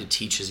versus trying to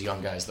teach his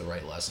young guys the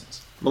right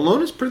lessons.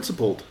 Malone is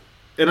principled.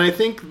 And I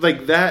think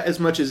that as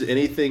much as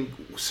anything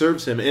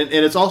serves him. And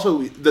it's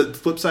also the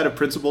flip side of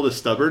principled is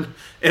stubborn.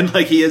 And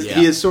he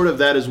is sort of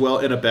that as well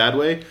in a bad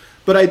way.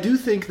 But I do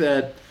think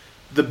that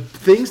the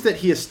things that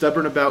he is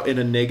stubborn about in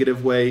a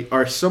negative way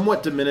are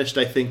somewhat diminished,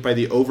 I think, by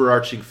the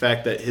overarching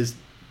fact that his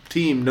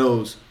team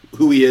knows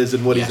who he is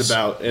and what he's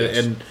about.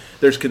 And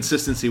there's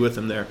consistency with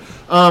him there.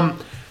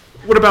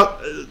 What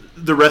about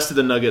the rest of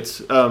the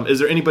Nuggets? Is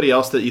there anybody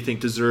else that you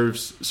think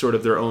deserves sort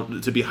of their own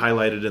to be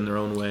highlighted in their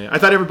own way? I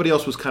thought everybody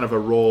else was kind of a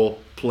role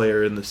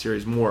player in the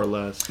series, more or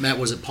less. Matt,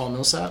 was it Paul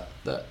Millsap?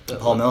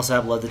 Paul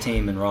Millsap led the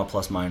team in raw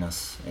plus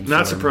minus.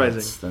 Not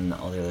surprising than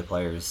all the other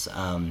players.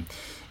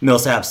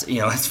 Millsap's,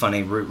 it's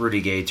funny. Rudy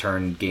Gay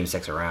turned Game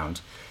 6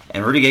 around,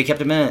 and Rudy Gay kept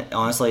him in it,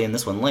 honestly, in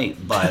this one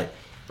late. But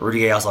Rudy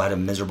Gay also had a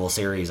miserable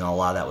series, and a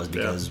lot of that was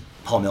because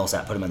Paul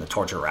Millsap put him in the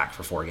torture rack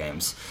for 4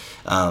 games.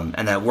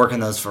 And that work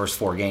in those first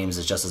 4 games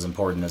is just as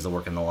important as the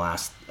work in the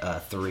last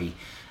 3.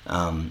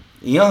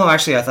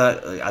 Actually,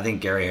 I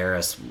think Gary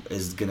Harris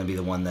is going to be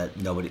the one that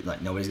nobody's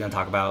going to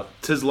talk about.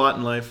 It's his lot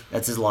in life.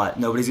 That's his lot.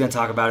 Nobody's going to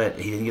talk about it.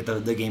 He didn't get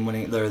the game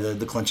winning or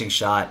the clinching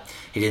shot.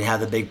 He didn't have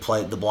the big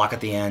play, the block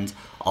at the end.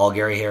 All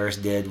Gary Harris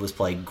did was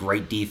play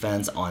great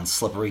defense on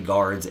slippery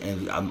guards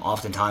and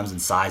oftentimes in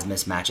size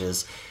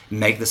mismatches,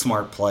 make the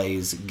smart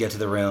plays, get to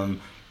the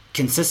rim,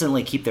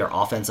 consistently keep their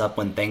offense up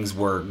when things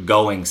were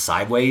going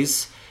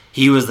sideways.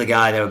 He was the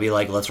guy that would be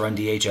like, let's run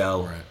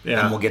DHO,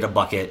 and we'll get a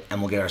bucket,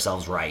 and we'll get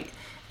ourselves right.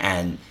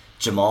 And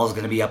Jamal is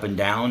going to be up and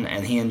down,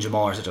 and he and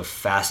Jamal are such a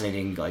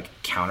fascinating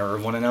counter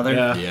of one another.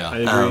 Yeah. I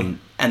agree.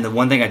 And the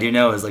one thing I do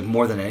know is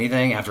more than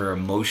anything, after an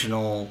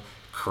emotional,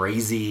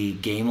 crazy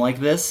game like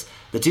this,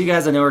 the 2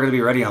 guys I know are going to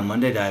be ready on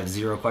Monday that I have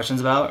 0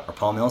 questions about are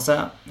Paul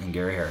Millsap and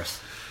Gary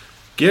Harris.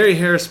 Gary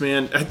Harris,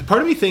 man,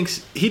 part of me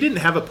thinks he didn't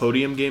have a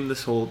podium game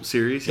this whole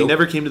series. He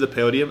never came to the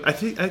podium.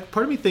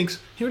 Part of me thinks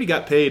he already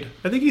got paid.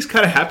 I think he's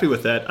kind of happy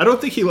with that. I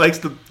don't think he likes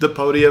the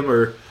podium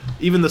or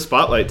even the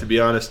spotlight, to be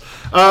honest.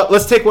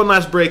 Let's take one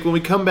last break. When we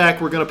come back,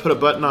 we're going to put a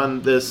button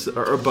on this,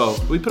 or a bow.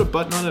 We put a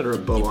button on it or a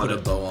bow on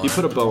it? You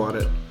put a bow on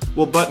it.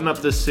 We'll button up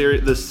this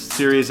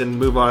series and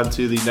move on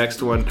to the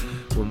next one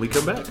when we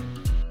come back.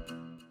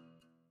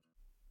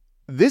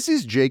 This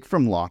is Jake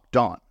from Locked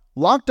On.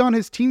 Locked On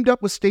has teamed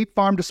up with State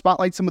Farm to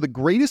spotlight some of the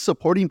greatest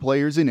supporting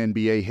players in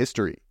NBA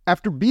history.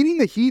 After beating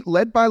the Heat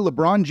led by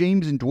LeBron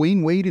James and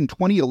Dwayne Wade in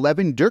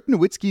 2011, Dirk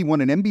Nowitzki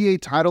won an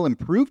NBA title and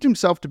proved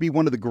himself to be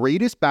one of the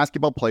greatest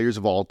basketball players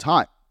of all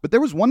time. But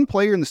there was one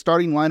player in the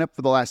starting lineup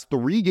for the last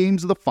 3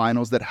 games of the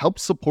finals that helped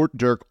support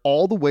Dirk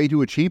all the way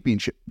to a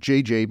championship,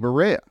 JJ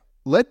Barea.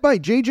 Led by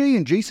JJ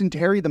and Jason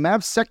Terry, the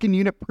Mavs' second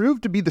unit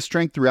proved to be the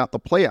strength throughout the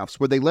playoffs,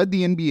 where they led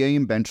the NBA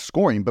in bench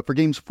scoring. But for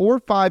games 4,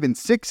 5, and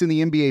 6 in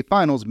the NBA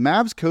Finals,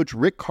 Mavs coach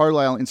Rick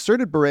Carlisle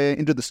inserted Barea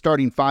into the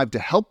starting 5 to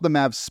help the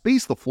Mavs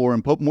space the floor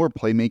and put more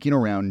playmaking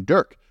around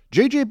Dirk.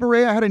 JJ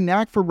Barea had a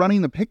knack for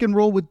running the pick and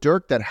roll with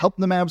Dirk that helped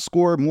the Mavs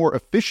score more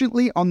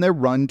efficiently on their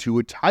run to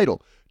a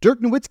title.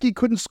 Dirk Nowitzki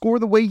couldn't score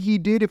the way he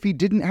did if he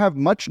didn't have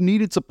much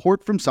needed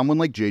support from someone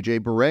like JJ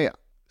Barea.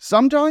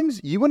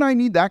 Sometimes you and I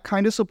need that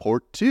kind of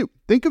support too.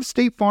 Think of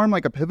State Farm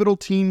like a pivotal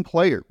team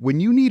player. When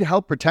you need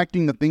help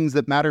protecting the things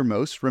that matter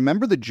most,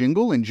 remember the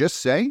jingle and just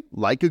say,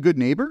 like a good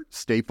neighbor,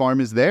 State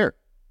Farm is there.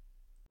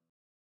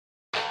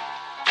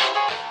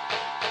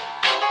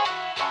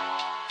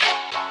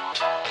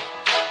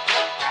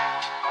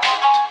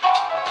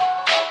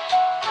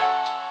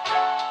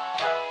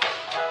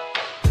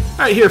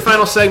 All right, here,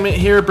 final segment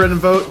here. Brendan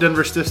Vogt,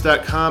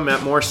 DenverStiffs.com.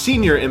 Matt Moore,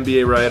 senior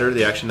NBA writer,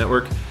 The Action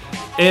Network.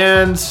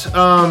 And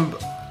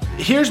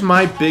here's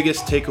my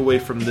biggest takeaway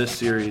from this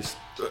series.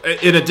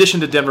 In addition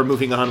to Denver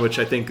moving on, which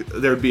I think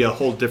there would be a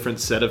whole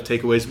different set of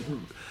takeaways.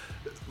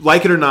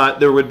 Like it or not,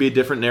 there would be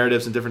different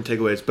narratives and different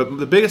takeaways. But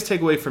the biggest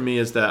takeaway for me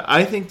is that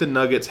I think the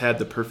Nuggets had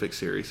the perfect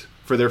series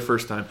for their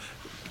first time.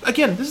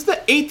 Again, this is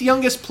the 8th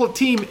youngest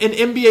team in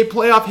NBA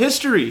playoff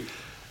history.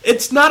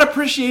 It's not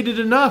appreciated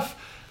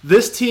enough.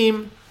 This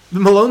team...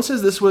 Malone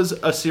says this was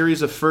a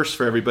series of firsts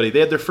for everybody. They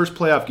had their first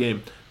playoff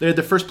game. They had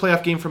their first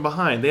playoff game from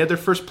behind. They had their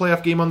first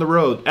playoff game on the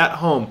road, at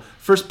home.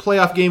 First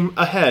playoff game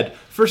ahead.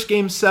 First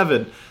game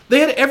 7. They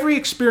had every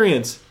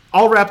experience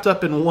all wrapped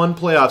up in one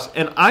playoffs.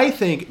 And I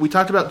think, we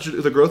talked about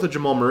the growth of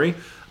Jamal Murray.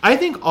 I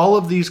think all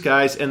of these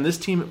guys and this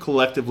team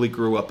collectively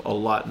grew up a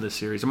lot in this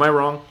series. Am I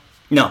wrong?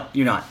 No,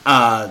 you're not.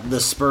 The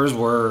Spurs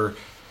were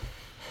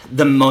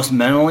the most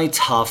mentally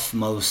tough,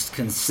 most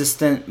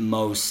consistent,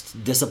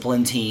 most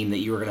disciplined team that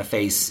you were going to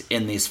face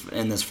in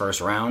this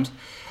first round,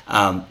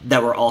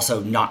 that were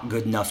also not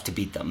good enough to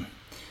beat them.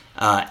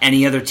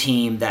 Any other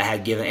team that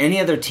had given any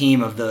other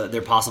team of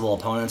their possible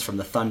opponents, from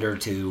the Thunder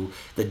to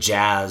the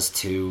Jazz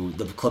to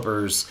the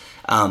Clippers,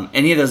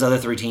 any of those other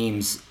 3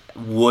 teams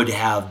would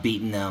have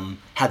beaten them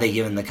had they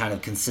given the kind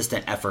of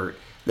consistent effort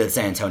that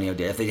San Antonio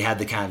did, if they had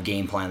the kind of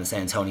game plan that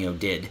San Antonio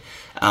did.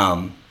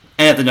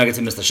 And if the Nuggets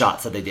had missed the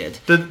shots that they did.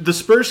 The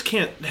Spurs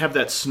can't have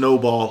that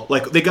snowball.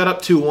 Like, they got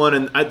up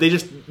 2-1, and they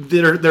just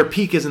their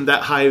peak isn't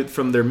that high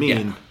from their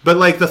mean. Yeah. But,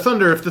 like, the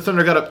Thunder, if the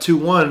Thunder got up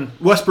 2-1,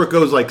 Westbrook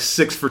goes, like,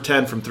 6 for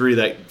 10 from 3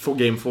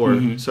 game 4.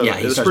 Mm-hmm. So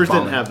the Spurs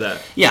didn't have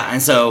that. Yeah,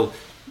 and so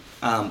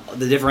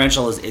the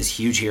differential is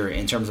huge here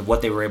in terms of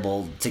what they were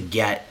able to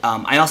get.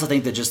 I also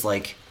think that just,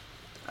 like,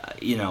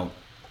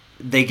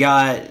 they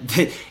got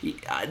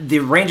the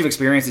range of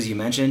experiences you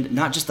mentioned,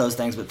 not just those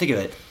things, but think of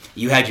it.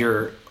 You had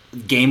your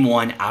game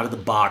 1 out of the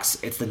box,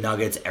 it's the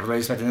Nuggets,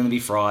 everybody's expecting them to be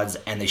frauds,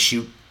 and they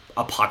shoot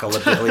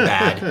apocalyptically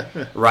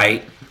bad,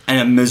 right?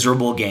 And a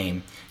miserable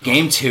game.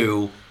 Game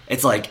 2,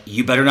 it's like,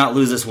 you better not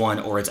lose this one,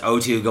 or it's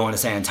 0-2 going to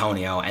San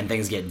Antonio, and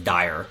things get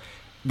dire.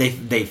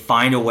 They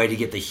find a way to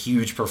get the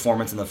huge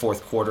performance in the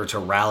fourth quarter to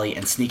rally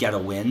and sneak out a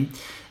win.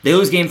 They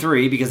lose game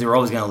 3 because they were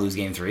always going to lose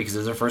game 3 because it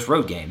was their first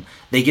road game.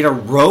 They get a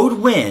road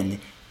win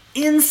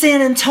in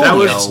San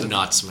Antonio. That was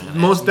nuts, man.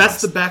 That's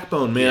the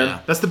backbone, man. Yeah.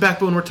 That's the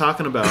backbone we're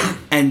talking about.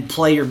 And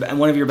play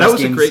one of your best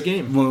games. That was a great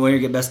game. One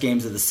of your best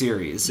games of the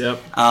series. Yep.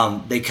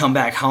 They come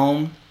back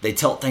home. They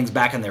tilt things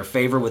back in their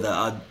favor with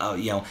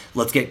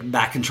let's get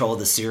back control of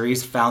the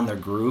series. Found their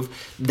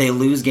groove. They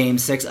lose game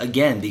 6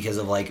 again because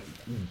of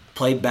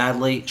played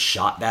badly,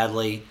 shot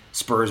badly.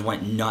 Spurs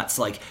went nuts.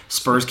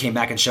 Spurs came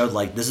back and showed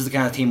this is the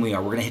kind of team we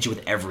are. We're going to hit you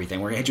with everything.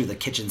 We're going to hit you with a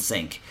kitchen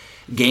sink.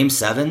 Game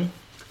 7.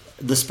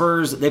 The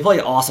Spurs, they play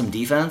awesome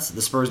defense.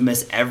 The Spurs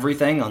miss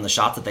everything on the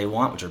shots that they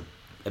want, which are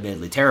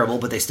admittedly terrible,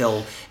 but they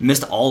still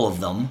missed all of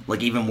them,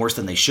 even worse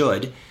than they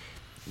should.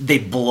 They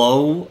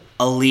blow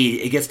a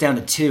lead. It gets down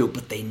to 2,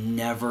 but they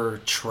never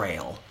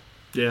trail.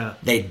 Yeah.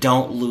 They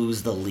don't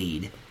lose the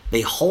lead. They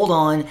hold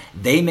on.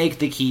 They make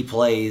the key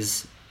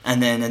plays,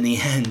 and then in the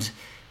end,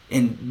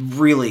 in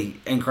really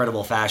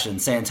incredible fashion,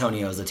 San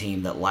Antonio is a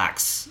team that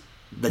lacks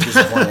the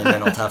discipline and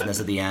mental toughness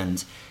at the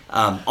end.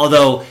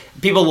 Although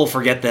people will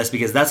forget this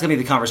because that's going to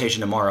be the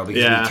conversation tomorrow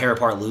because we tear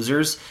apart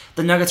losers.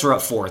 The Nuggets were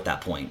up 4 at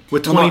that point.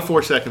 With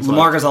 24 seconds left.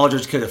 LaMarcus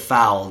Aldridge could have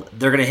fouled.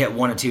 They're going to hit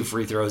 1 or 2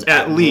 free throws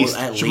at least.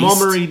 Jamal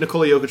Murray,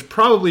 Nikola Jokic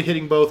probably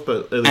hitting both,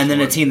 but at least and then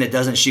one. A team that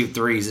doesn't shoot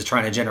threes is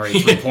trying to generate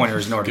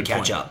 3-pointers in order to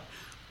catch up.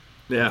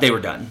 Yeah. They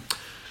were done.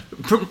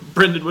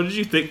 Brendan, what did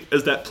you think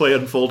as that play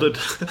unfolded?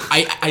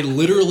 I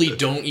literally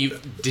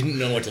didn't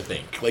know what to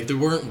think. There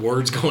weren't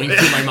words going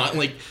through my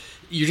mind.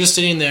 You're just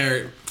sitting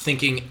there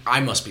thinking,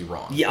 I must be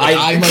wrong. Yeah,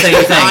 I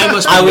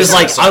was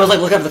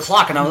looking at the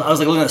clock and I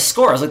was looking at the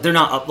score. I was like, they're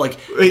not up.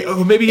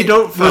 Maybe you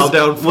don't foul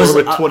down 4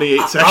 with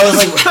 28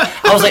 seconds.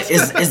 I was like,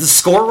 is the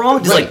score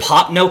wrong? Does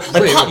Pop know?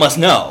 Pop must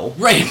know.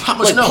 Right, Pop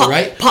must know,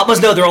 right? Pop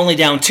must know they're only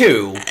down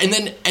 2. And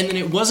then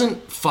it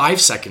wasn't 5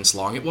 seconds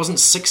long. It wasn't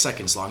 6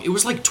 seconds long. It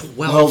was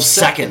 12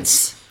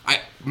 seconds.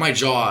 My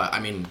jaw,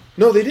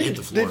 no, they didn't. Hit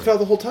the floor. They fell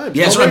the whole time.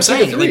 Yeah, that's what I'm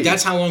saying.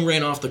 That's how long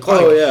ran off the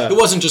clock. Oh, yeah. It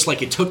wasn't just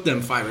it took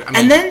them 5.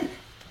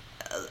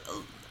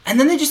 And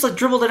then they just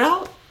dribbled it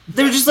out.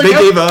 They were just they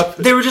gave up.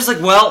 They were just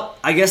well,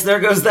 I guess there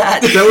goes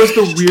that. That was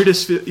the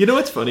weirdest. You know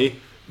what's funny?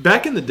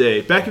 Back in the day,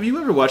 if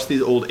you ever watched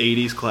these old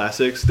 80s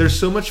classics, there's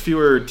so much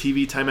fewer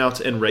TV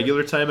timeouts and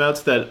regular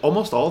timeouts that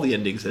almost all the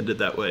endings ended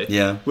that way.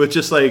 Yeah. With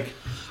just no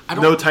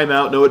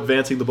timeout, no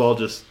advancing the ball,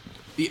 just...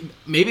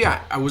 Maybe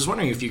I was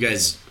wondering if you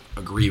guys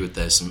agree with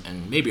this,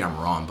 and maybe I'm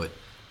wrong, but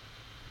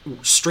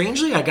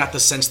strangely I got the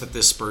sense that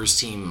this Spurs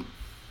team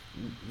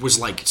was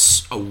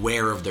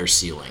aware of their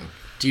ceiling.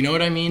 Do you know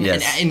what I mean?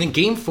 Yes. And in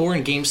Game 4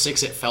 and Game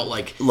 6, it felt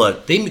like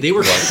they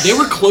were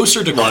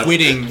closer to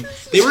quitting.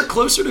 They were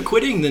closer to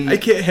quitting than. I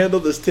can't handle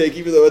this take,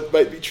 even though it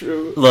might be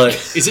true. Look,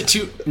 is it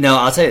too? No,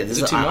 I'll tell you.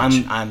 Is it too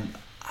much?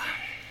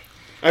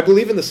 I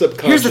believe in the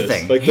subconscious. Here's the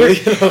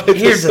thing.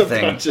 Here's the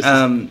thing.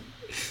 I'm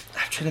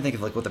trying to think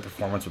of what the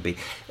performance would be.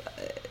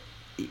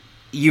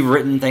 You've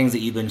written things that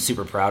you've been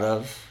super proud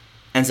of.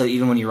 And so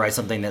even when you write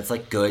something that's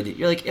good,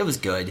 you're it was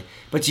good.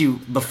 But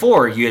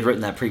before you had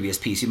written that previous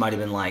piece, you might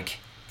have been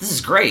this is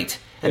great.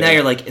 And now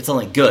you're it's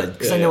only good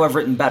because I know I've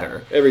written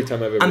better. Every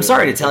time I've ever I'm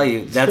sorry to tell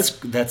you,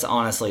 that's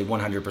honestly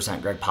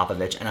 100% Greg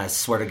Popovich. And I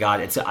swear to God,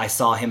 I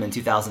saw him in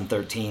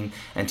 2013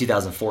 and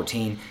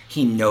 2014.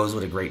 He knows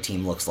what a great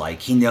team looks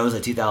like. He knows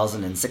that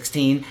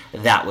 2016,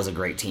 that was a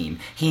great team.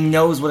 He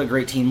knows what a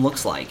great team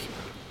looks like.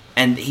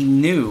 And he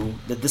knew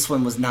that this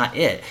one was not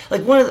it.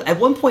 At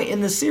one point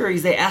in the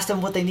series, they asked him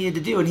what they needed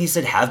to do, and he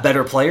said, "Have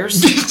better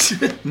players."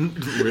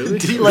 Really?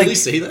 Did he really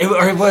say that?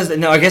 It was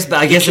no. I guess it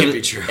can't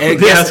be true. I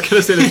was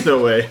gonna say there's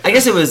no way. I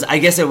guess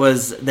it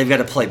was. They've got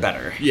to play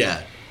better.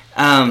 Yeah,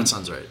 that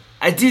sounds right.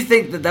 I do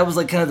think that was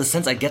kind of the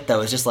sense I get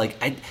though. It's just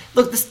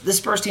this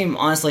Spurs team,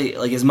 honestly,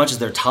 as much as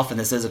they're tough and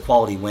this is a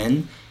quality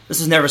win, this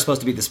was never supposed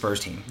to be the Spurs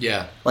team.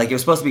 Yeah, it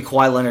was supposed to be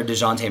Kawhi Leonard,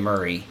 DeJounte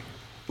Murray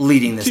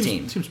leading this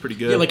team. Seems pretty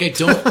good. Yeah,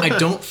 I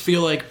don't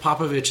feel like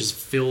Popovich is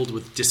filled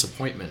with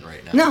disappointment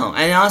right now. No,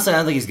 and honestly, I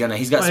don't think he's gonna.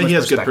 He's got so much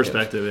perspective. Good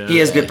perspective. Yeah. He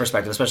has good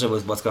perspective, especially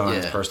with what's going on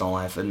in his personal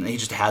life, and he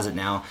just has it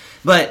now.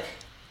 But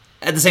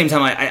at the same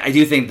time, I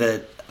do think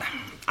that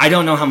I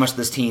don't know how much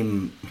this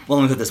team. Well,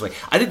 let me put it this way: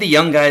 I think the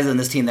young guys in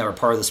this team that were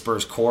part of the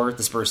Spurs core,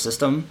 the Spurs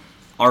system,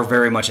 are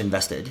very much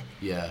invested.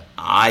 Yeah.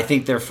 I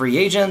think their free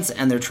agents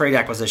and their trade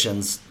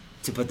acquisitions,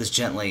 to put this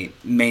gently,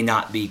 may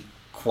not be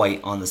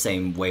quite on the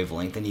same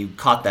wavelength. And you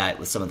caught that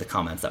with some of the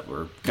comments that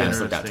were kind of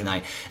slipped out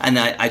tonight. And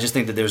I just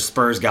think that there's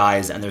Spurs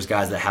guys and there's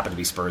guys that happen to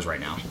be Spurs right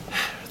now.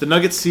 The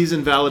Nuggets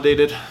season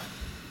validated.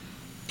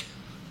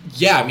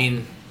 Yeah, I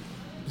mean,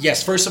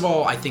 yes, first of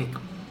all, I think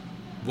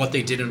what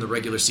they did in the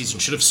regular season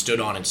should have stood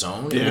on its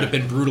own. It would have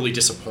been brutally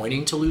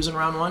disappointing to lose in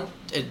round one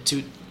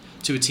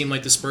to a team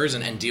like the Spurs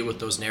and deal with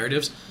those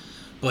narratives.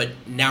 But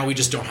now we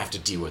just don't have to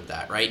deal with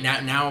that, right?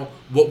 Now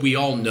what we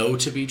all know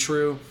to be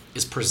true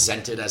is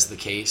presented as the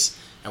case,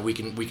 and we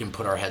can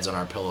put our heads on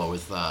our pillow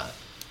with, I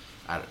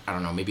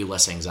don't know, maybe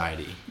less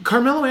anxiety.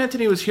 Carmelo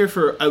Anthony was here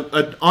for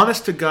an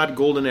honest-to-God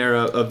golden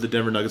era of the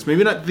Denver Nuggets.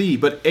 Maybe not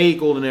but a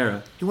golden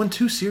era. He won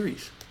 2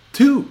 series.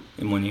 2.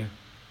 In 1 year.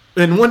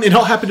 And it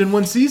all happened in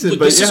one season. Look,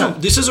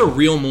 but this is a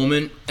real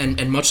moment,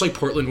 and much like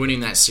Portland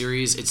winning that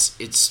series,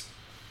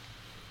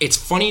 it's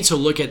funny to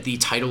look at the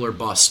title or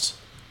bust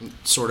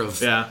sort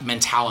of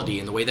mentality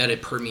and the way that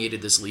it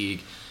permeated this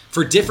league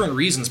for different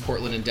reasons,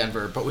 Portland and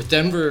Denver. But with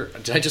Denver,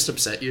 did I just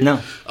upset you?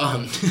 No.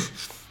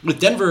 With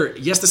Denver,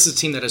 yes, this is a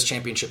team that has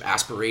championship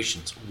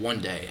aspirations one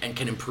day and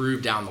can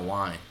improve down the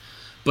line.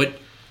 But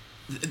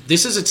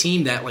this is a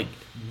team that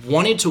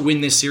wanted to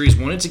win this series,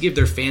 wanted to give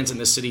their fans in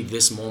this city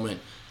this moment,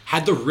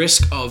 had the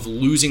risk of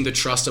losing the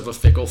trust of a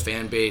fickle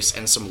fan base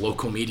and some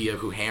local media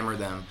who hammer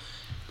them.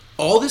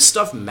 All this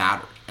stuff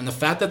mattered. And the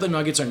fact that the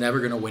Nuggets are never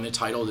going to win a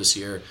title this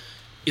year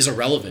is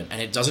irrelevant,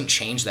 and it doesn't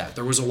change that.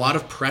 There was a lot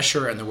of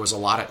pressure and there was a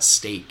lot at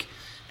stake.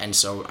 And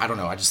so, I don't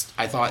know,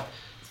 I thought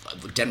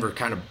Denver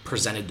kind of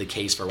presented the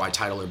case for why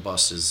title or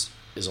bust is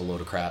a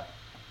load of crap.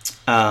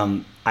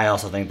 I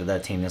also think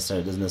that team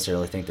doesn't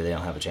necessarily think that they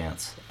don't have a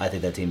chance. I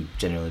think that team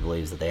genuinely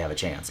believes that they have a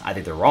chance. I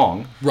think they're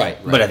wrong. Right.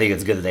 But I think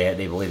it's good that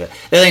they believe it.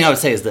 The other thing I would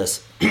say is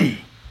this.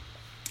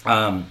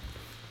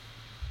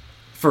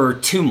 For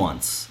 2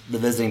 months, the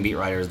visiting beat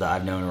writers that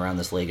I've known around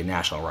this league and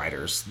national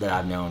writers that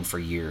I've known for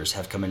years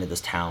have come into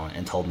this town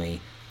and told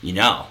me,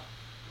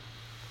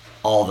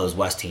 all those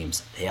West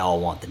teams, they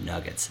all want the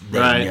Nuggets. They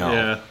know.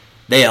 Yeah.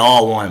 They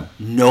all want them.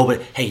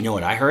 Nobody. Hey, you know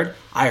what I heard?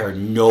 I heard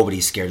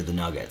nobody's scared of the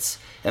Nuggets.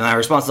 And my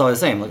response is always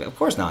the same. Of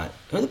course not.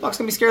 Who the fuck's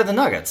going to be scared of the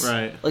Nuggets?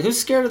 Right.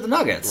 Who's scared of the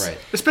Nuggets? Right.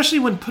 Especially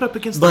when put up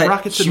against the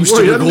Rockets and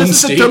Houston Warriors.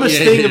 This is the dumbest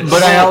thing.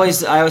 But I always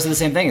say the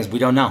same thing is we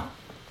don't know.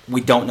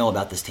 We don't know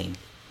about this team.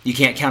 You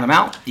can't count them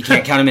out. You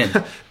can't count them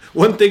in.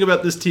 One thing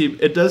about this team,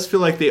 it does feel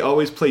like they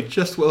always play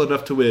just well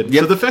enough to win.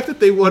 Yep. So the fact that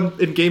they won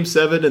in Game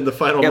 7 in the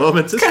final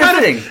moments, it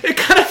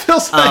kind of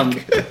feels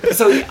like...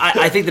 So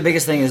I think the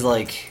biggest thing is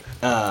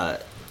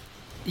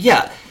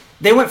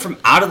they went from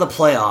out of the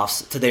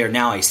playoffs to they are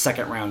now a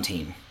second-round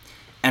team.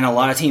 And a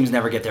lot of teams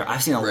never get there.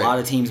 I've seen a lot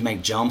of teams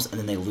make jumps, and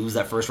then they lose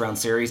that first-round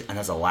series, and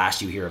that's the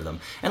last you hear of them.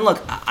 And look,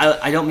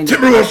 I don't mean to...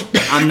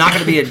 I'm not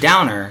going to be a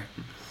downer...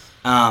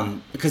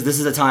 because this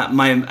is a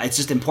time, it's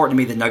just important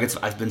to me that Nuggets,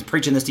 I've been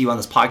preaching this to you on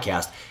this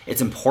podcast, it's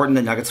important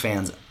that Nuggets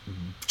fans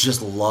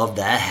just love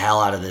the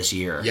hell out of this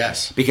year.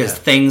 Yes. Because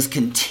things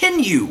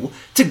continue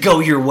to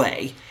go your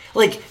way.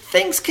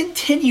 Things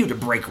continue to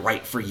break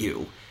right for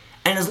you.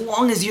 And as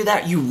long as you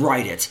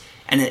write it.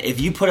 And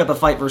if you put up a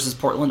fight versus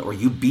Portland or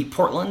you beat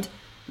Portland,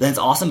 then it's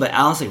awesome. But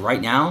honestly,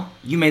 right now,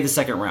 you made the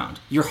second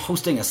round. You're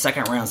hosting a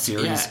second round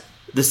series. Yeah.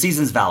 The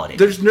season's validated.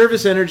 There's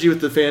nervous energy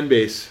with the fan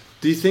base.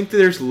 Do you think that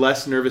there's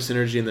less nervous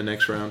energy in the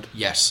next round?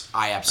 Yes,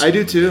 I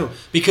absolutely do too.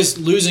 Because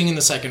losing in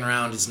the second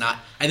round is not...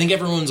 I think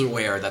everyone's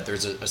aware that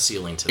there's a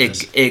ceiling to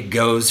this. It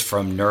goes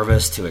from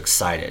nervous to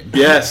excited.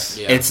 Yes.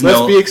 Yeah. Let's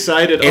be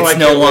excited.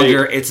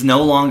 It's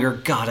no longer,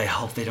 God, I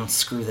hope they don't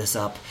screw this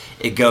up.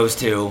 It goes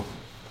to...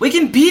 We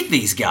can beat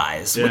these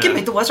guys. Yeah. We can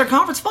make the Western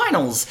Conference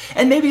Finals,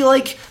 and maybe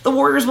the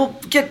Warriors will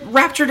get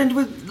raptured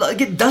into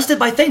get dusted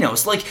by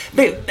Thanos.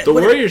 The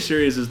Warriors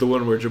series is the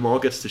one where Jamal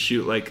gets to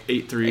shoot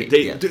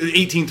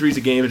 18 threes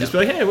a game and just be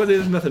like, hey,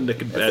 there's nothing to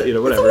combat,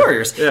 whatever. It's the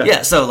Warriors,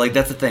 yeah. So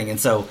that's the thing, and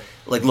so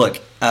look,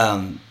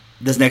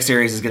 this next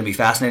series is going to be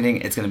fascinating.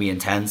 It's going to be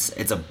intense.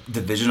 It's a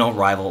divisional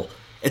rival.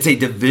 It's a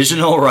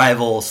divisional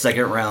rival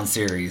second-round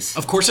series.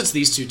 Of course it's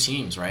these two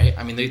teams, right?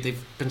 I mean,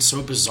 they've been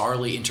so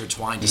bizarrely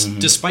intertwined,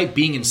 despite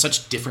being in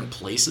such different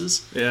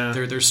places. Yeah.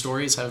 Their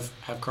stories have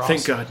crossed.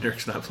 Thank God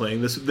Nurk's not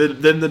playing this.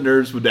 Then the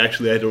Nerves would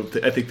actually,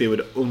 I think they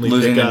would only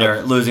losing to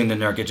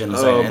Nurkic in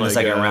the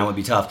second round would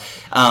be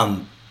tough. I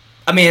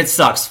mean, it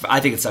sucks.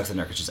 I think it sucks that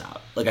Nurkic is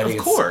out. I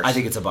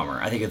think it's a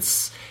bummer. I think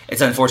it's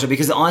unfortunate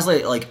because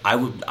honestly,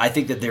 I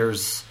think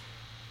that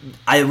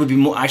I would be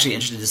more actually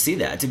interested to see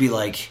that, to be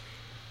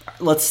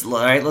let's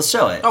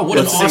show it. Oh, what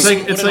an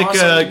awesome! It's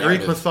like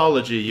Greek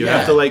mythology. You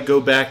have to go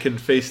back and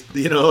face.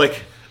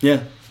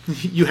 Yeah.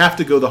 You have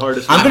to go the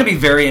hardest. I'm going to be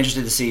very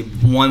interested to see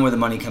one where the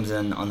money comes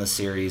in on the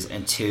series,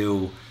 and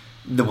two,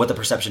 what the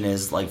perception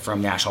is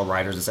from national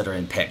writers, etc.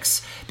 in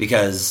picks,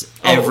 because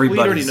everybody. We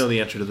already know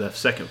the answer to the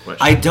second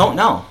question. I don't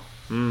know.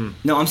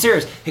 No, I'm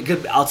serious.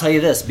 I'll tell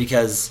you this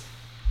because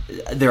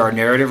there are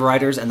narrative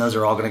writers, and those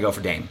are all going to go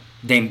for Dame.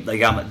 Dame's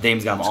got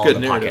him all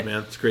in the pocket.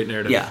 Man. It's a great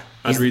narrative. Yeah,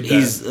 I'd read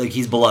that.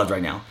 He's beloved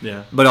right now.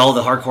 Yeah. But all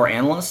the hardcore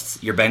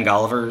analysts, your Ben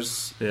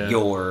Gollivers, Yeah.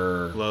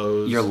 your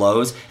Lows.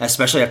 Lows,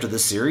 especially after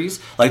this series,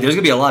 like there's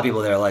gonna be a lot of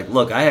people that are like,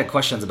 look, I had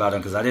questions about him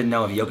because I didn't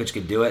know if Jokic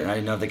could do it, and I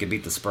didn't know if they could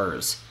beat the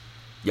Spurs.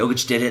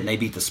 Jokic did it, and they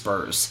beat the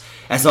Spurs.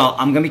 And so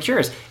I'm gonna be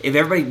curious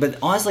but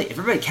honestly, if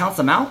everybody counts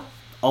them out,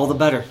 all the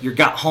better. You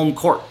got home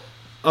court.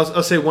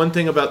 I'll say one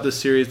thing about this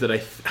series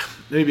that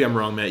maybe I'm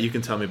wrong, Matt. You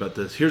can tell me about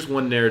this. Here's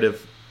one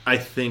narrative I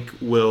think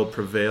will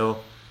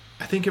prevail.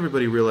 I think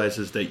everybody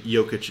realizes that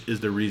Jokic is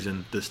the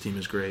reason this team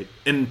is great.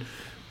 And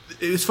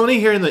it's funny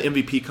hearing the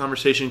MVP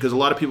conversation because a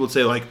lot of people would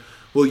say, like,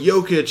 well,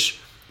 Jokic,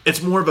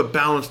 it's more of a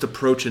balanced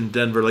approach in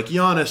Denver. Like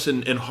Giannis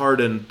and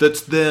Harden,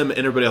 that's them and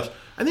everybody else.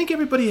 I think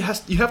everybody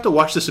you have to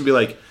watch this and be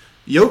like,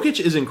 Jokic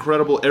is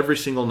incredible every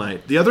single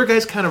night. The other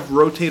guys kind of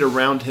rotate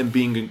around him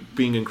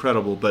being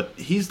incredible, but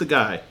he's the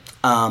guy.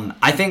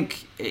 I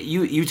think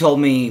you told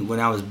me when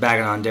I was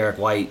bagging on Derek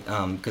White,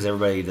 because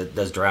everybody that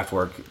does draft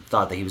work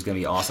thought that he was going to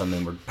be awesome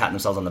and were patting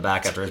themselves on the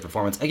back after his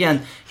performance. Again,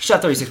 he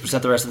shot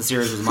 36% the rest of the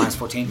series, was minus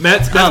 14.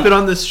 Matt's been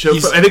on this show,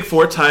 I think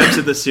 4 times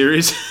in the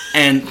series.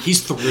 And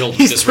he's thrilled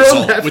with this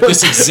result, with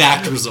this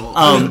exact result.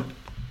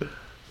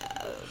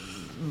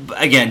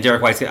 Again,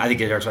 Derek White's. I think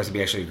Derek White's going to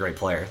be actually a great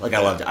player. Like,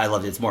 I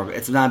loved it.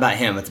 It's not about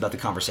him. It's about the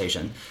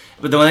conversation.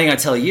 But the one thing I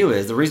tell you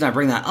is, the reason I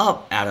bring that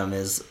up, Adam,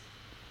 is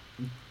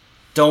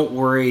don't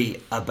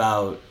worry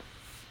about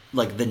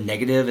like the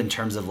negative in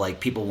terms of like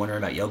people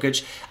wondering about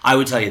Jokic. I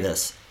would tell you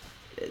this: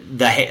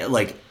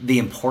 the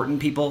important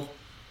people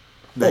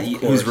that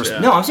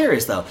no, I'm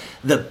serious though.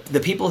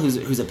 The people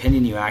whose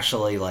opinion you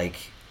actually like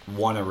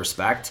want to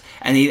respect,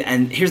 and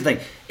here's the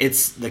thing: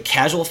 it's the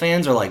casual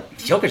fans are like,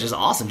 Jokic is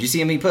awesome. Did you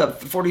see him? He put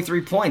up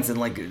 43 points, and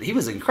like he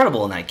was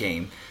incredible in that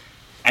game.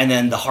 And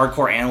then the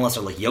hardcore analysts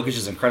are like, Jokic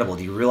is incredible.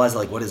 Do you realize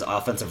like what his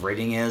offensive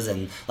rating is?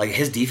 And like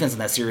his defense in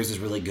that series is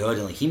really good,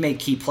 and like he made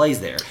key plays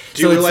there.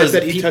 Do you realize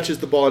that he touches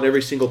the ball in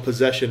every single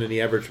possession, and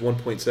he averaged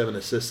 1.7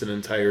 assists in an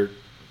entire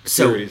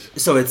series?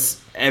 So it's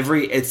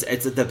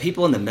the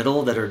people in the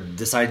middle that are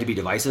decided to be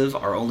divisive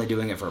are only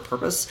doing it for a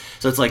purpose.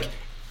 So it's like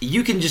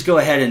you can just go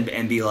ahead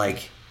and be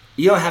like,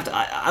 you don't have to.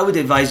 I would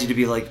advise you to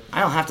be like, I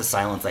don't have to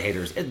silence the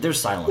haters.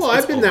 There's silence. Well,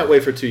 I've been that way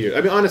for 2 years.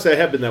 I mean, honestly, I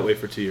have been that way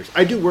for 2 years.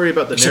 I do worry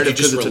about the narrative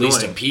because it's released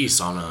annoying. A piece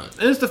on a.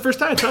 And it's the first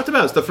time I talked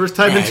about it. It's the first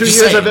time in 2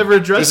 years I've ever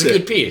addressed it. It's a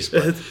good piece.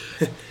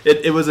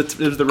 It was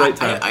the right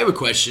time. I have a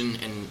question,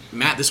 and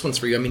Matt, this one's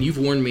for you. I mean, you've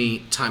warned me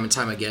time and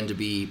time again to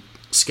be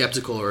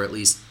skeptical, or at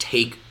least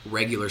take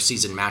regular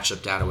season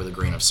matchup data with a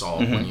grain of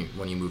salt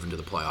when you move into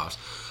the playoffs.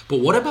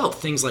 But what about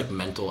things like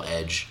mental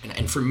edge?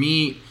 And for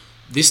me,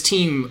 this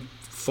team,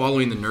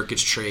 following the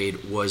Nurkic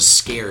trade, was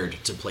scared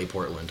to play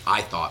Portland,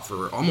 I thought,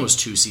 for almost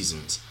 2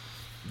 seasons.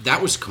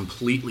 That was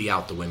completely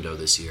out the window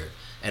this year.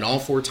 And all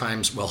 4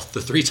 times, well,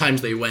 the 3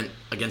 times they went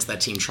against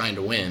that team trying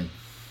to win,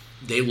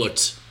 they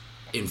looked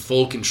in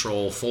full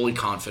control, fully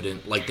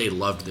confident, like they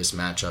loved this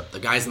matchup. The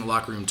guys in the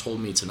locker room told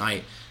me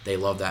tonight they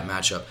love that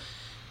matchup.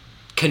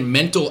 Can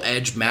mental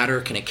edge matter?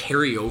 Can it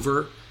carry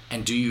over?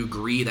 And do you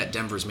agree that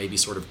Denver's maybe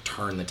sort of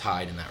turned the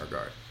tide in that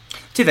regard?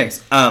 2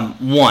 things.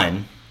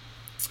 One,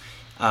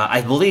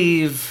 I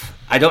believe,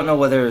 I don't know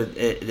whether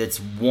it's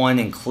 1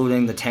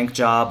 including the tank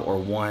job or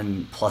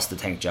 1 plus the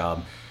tank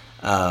job,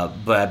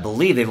 but I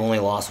believe they've only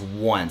lost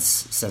once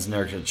since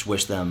Nurkic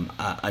wished them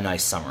a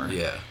nice summer.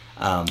 Yeah.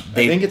 I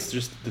think it's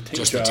just the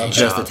tank job.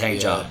 Just the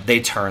tank job. They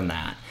turned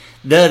that.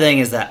 The other thing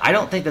is that I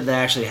don't think that they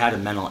actually had a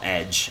mental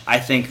edge. I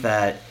think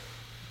that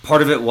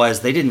part of it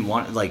was they didn't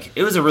want, like,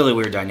 it was a really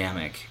weird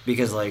dynamic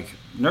because, like,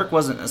 Nurk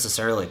wasn't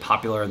necessarily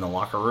popular in the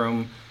locker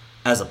room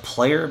as a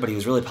player, but he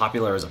was really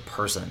popular as a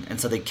person.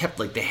 And so they kept,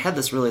 like, they had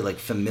this really, like,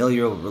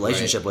 familial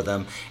relationship with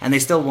him, and they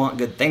still want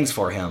good things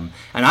for him.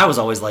 And I was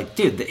always like,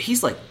 dude,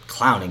 he's, like,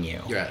 clowning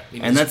you. Yeah.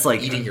 And that's,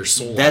 like, eating your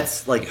soul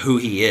that's, out. like, who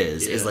he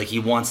is like, he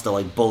wants to,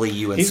 like, bully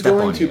you and he's step on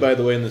you. He's going to, by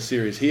the way, in the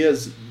series. He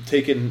has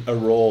taken a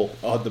role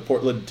on the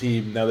Portland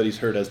team now that he's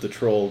hurt as the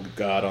troll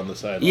god on the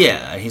sideline.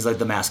 Yeah, he's like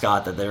the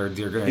mascot that they're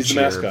going to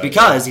cheer mascot,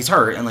 because he's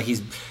hurt and like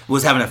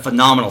was having a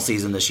phenomenal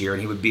season this year, and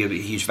he would be a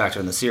huge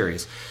factor in the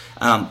series.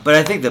 But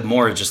I think that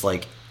more is just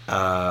like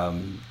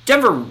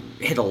Denver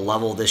hit a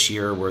level this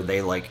year where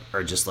they like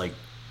are just like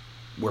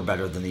we're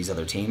better than these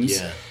other teams.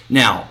 Yeah.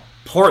 Now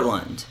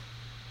Portland,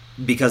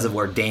 because of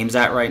where Dame's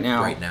at right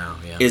now,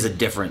 yeah. is a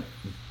different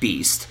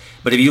beast.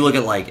 But if you look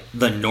at like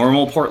the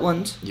normal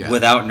Portland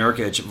without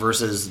Nurkic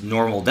versus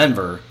normal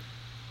Denver,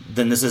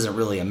 then this isn't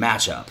really a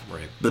matchup.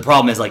 Right. The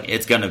problem is like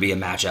it's going to be a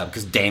matchup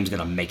because Dame's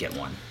going to make it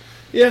one.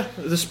 Yeah,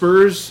 the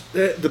Spurs,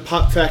 the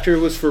pop factor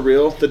was for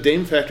real. The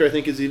Dame factor, I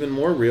think, is even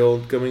more real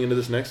going into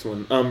this next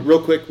one.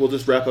 Real quick, we'll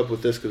just wrap up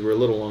with this because we're a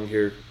little long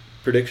here.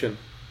 Prediction.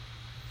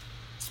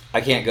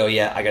 I can't go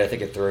yet. I got to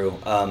think it through.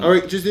 All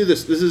right, just do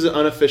this. This is an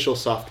unofficial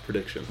soft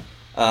prediction.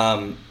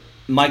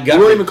 My gut. We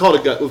won't even call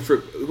it a gut.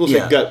 We'll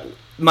say gut.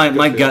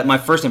 My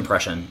first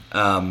impression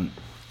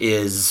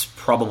is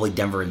probably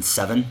Denver in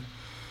 7.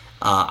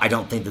 I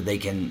don't think that they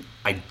can.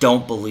 I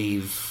don't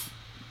believe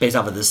based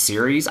off of this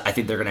series, I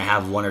think they're going to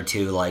have one or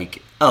two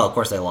of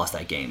course they lost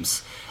that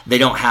games. They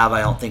don't have,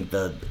 I don't think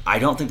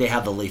they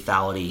have the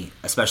lethality,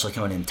 especially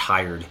coming in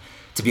tired,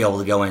 to be able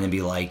to go in and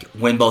be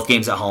win both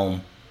games at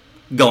home,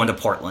 go into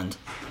Portland,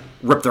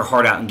 rip their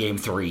heart out in game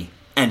 3,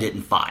 end it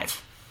in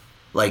 5.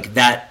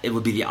 That, it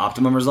would be the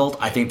optimum result.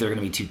 I think they're going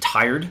to be too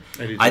tired.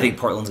 I think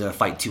Portland's going to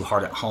fight too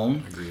hard at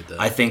home. I agree with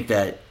that. I think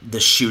that the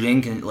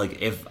shooting can,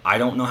 if I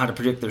don't know how to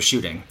predict their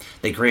shooting,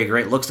 they created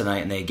great looks tonight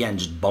and they again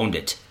just boned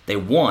it. They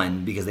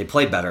won because they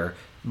played better,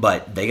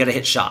 but they got to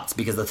hit shots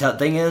because the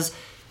thing is,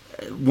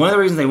 one of the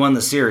reasons they won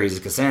the series is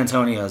because San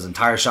Antonio's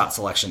entire shot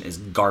selection is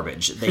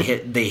garbage. They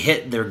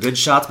hit their good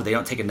shots, but they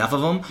don't take enough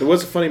of them. There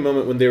was a funny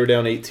moment when they were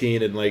down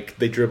 18 and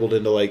they dribbled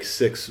into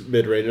 6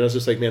 mid-range, and I was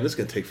just man, this is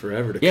gonna take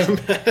forever to come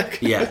back.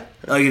 Yeah,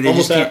 they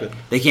almost just happened.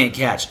 They can't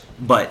catch.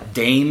 But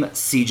Dame,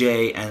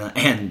 CJ,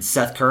 and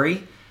Seth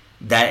Curry,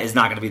 that is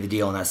not going to be the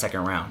deal in that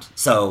second round.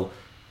 So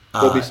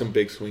there'll be some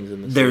big swings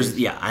in this.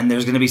 And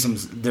there's going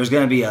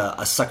to be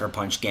a sucker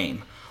punch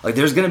game.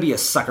 There's going to be a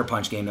sucker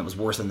punch game that was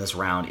worse than this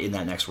round in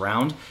that next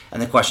round.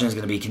 And the question is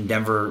going to be, can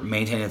Denver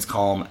maintain its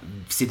calm,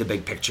 see the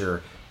big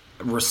picture,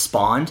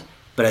 respond?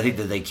 But I think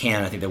that they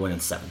can. I think they win in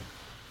 7.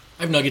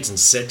 I have Nuggets in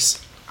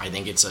 6. I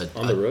think it's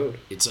on the road.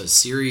 It's a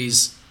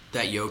series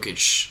that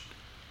Jokic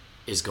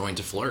is going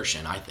to flourish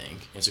in, I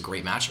think. It's a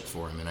great matchup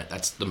for him, and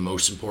that's the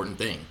most important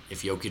thing.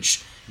 If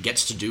Jokic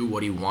gets to do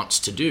what he wants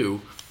to do,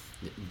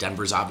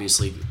 Denver's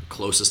obviously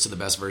closest to the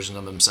best version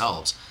of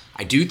themselves.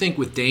 I do think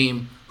with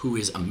Dame, who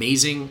is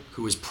amazing,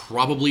 who is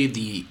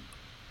probably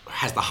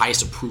has the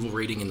highest approval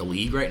rating in the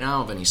league right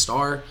now of any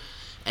star,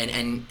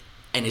 and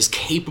is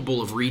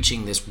capable of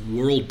reaching this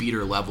world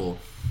beater level.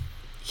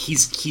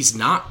 He's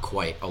not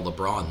quite a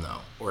LeBron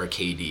though, or a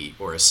KD,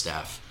 or a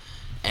Steph,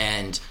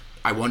 and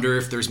I wonder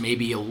if there's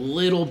maybe a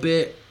little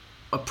bit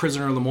of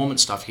prisoner of the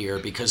moment stuff here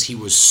because he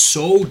was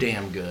so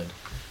damn good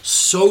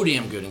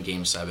in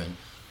Game 7.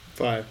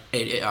 5.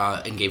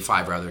 In Game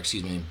 5, rather,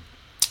 excuse me.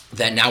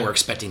 That now we're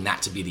expecting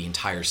that to be the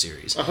entire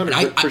series.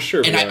 100%, for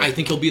sure. And I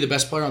think he'll be the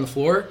best player on the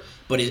floor,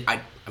 but he's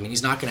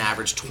not going to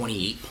average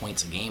 28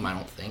 points a game, I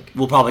don't think.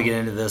 We'll probably get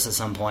into this at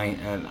some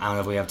point, and I don't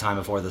know if we have time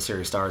before the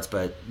series starts,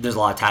 but there's a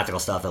lot of tactical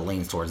stuff that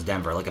leans towards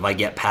Denver. If I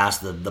get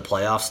past the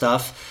playoff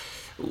stuff,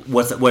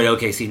 what did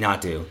OKC not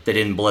do? They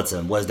didn't blitz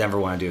him. What does Denver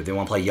want to do? They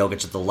want to play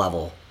Jokic at the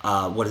level.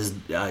 What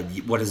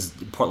does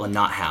Portland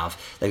not have?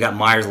 They've got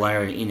Myers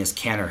Leonard and Enes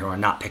Kanter who are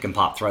not pick and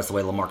pop threats the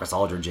way LaMarcus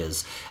Aldridge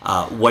is.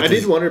 I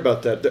did wonder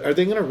about that. Are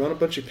they going to run a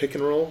bunch of pick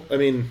and roll?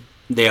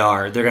 They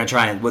are. They're going to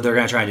try and what they're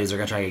going to try and do is they're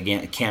going to try and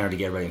get Kanter to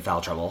get everybody in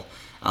foul trouble.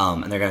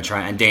 And they're going to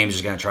try, and Dame's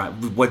just going to try.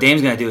 What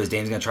Dame's going to do is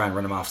Dame's going to try and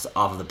run him off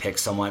of the pick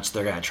so much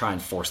they're going to try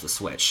and force the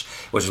switch,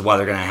 which is why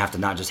they're going to have to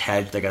not just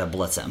hedge, they're going to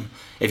blitz him.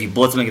 If you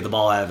blitz him and get the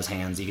ball out of his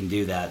hands, you can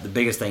do that. The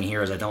biggest thing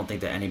here is I don't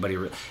think that everybody's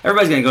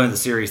going to go into the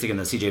series thinking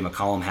that CJ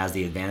McCollum has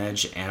the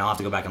advantage, and I'll have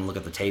to go back and look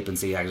at the tape and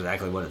see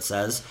exactly what it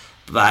says.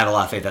 But I have a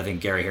lot of faith I think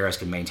Gary Harris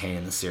can maintain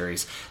in the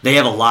series.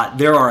 There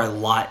are a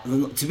lot,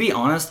 to be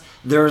honest,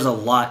 there's a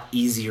lot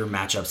easier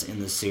matchups in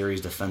this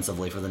series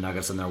defensively for the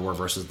Nuggets than there were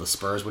versus the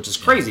Spurs, which is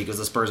crazy because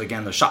the Spurs,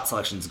 again, their shot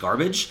selection is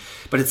garbage.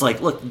 But it's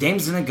look,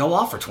 Dame's going to go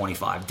off for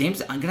 25.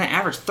 Dame's going to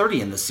average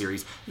 30 in this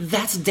series.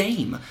 That's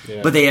Dame.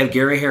 Yeah. But they have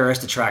Gary Harris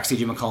to track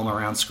CJ McCollum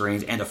around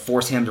screens and to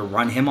force him to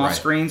run him off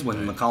screens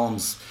when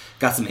McCollum's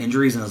got some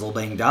injuries and is a little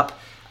banged up.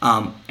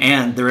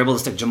 And they're able to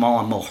stick Jamal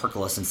on Mo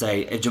Harkless and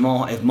say, if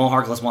Mo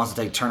Harkless wants to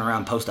take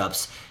turnaround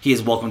post-ups, he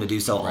is welcome to do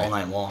so all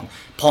night long.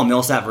 Paul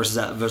Millsap versus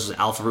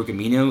Al Farouk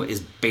Aminu is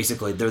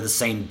basically, they're the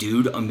same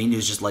dude.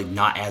 Aminu's just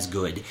not as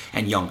good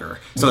and younger.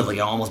 So it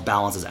almost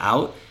balances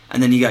out.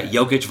 And then you got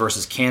Jokic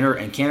versus Kanter,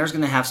 and Kanter's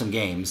going to have some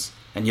games,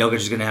 and Jokic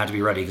is going to have to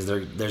be ready because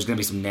there's going to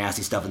be some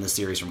nasty stuff in this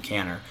series from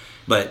Kanter.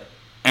 But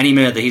any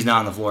minute that he's not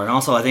on the floor. And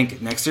also, I think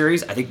next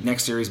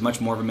series much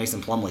more of a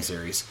Mason Plumlee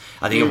series.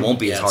 I think it won't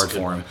be as hard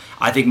for him.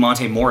 I think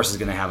Monte Morris is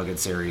going to have a good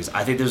series.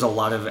 I think there's a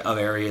lot of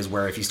areas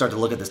where if you start to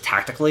look at this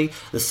tactically,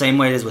 the same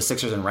way it is with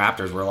Sixers and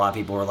Raptors, where a lot of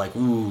people are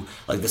ooh,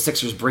 the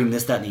Sixers bring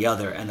this, that, and the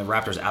other, and the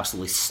Raptors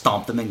absolutely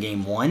stomp them in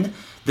game 1.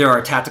 There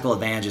are tactical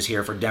advantages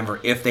here for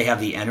Denver if they have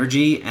the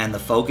energy and the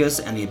focus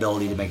and the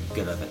ability to make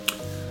good of it.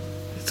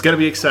 It's going to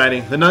be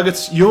exciting. The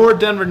Nuggets, your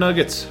Denver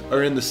Nuggets,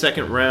 are in the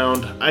second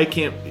round.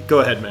 Go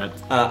ahead, Matt.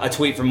 A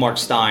tweet from Mark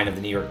Stein of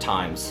the New York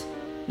Times.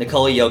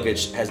 Nikola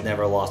Jokic has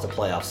never lost a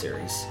playoff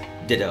series.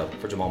 Ditto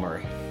for Jamal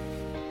Murray.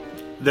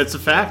 That's a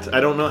fact. I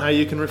don't know how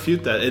you can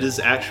refute that. It is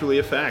actually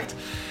a fact.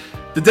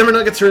 The Denver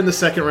Nuggets are in the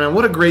second round.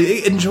 What a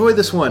great... Enjoy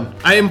this one.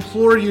 I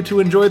implore you to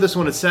enjoy this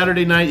one. It's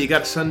Saturday night. You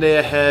got Sunday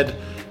ahead.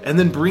 And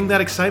then bring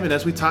that excitement,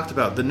 as we talked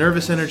about. The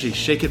nervous energy.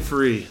 Shake it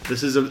free.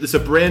 It's a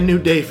brand new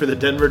day for the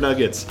Denver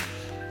Nuggets.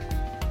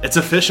 It's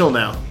official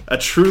now. A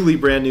truly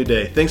brand new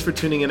day. Thanks for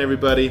tuning in,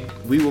 everybody.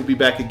 We will be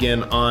back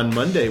again on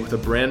Monday with a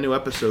brand new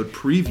episode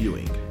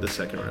previewing the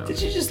second round. Did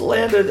you just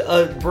land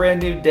a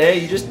brand new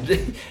day?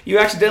 You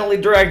accidentally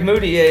dragged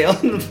Moutier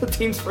on the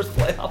team's first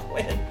playoff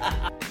win.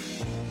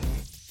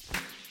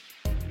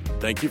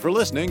 Thank you for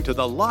listening to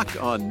the Locked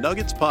On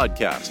Nuggets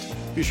podcast.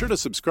 Be sure to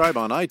subscribe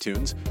on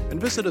iTunes and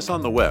visit us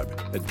on the web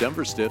at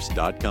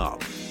denverstiffs.com.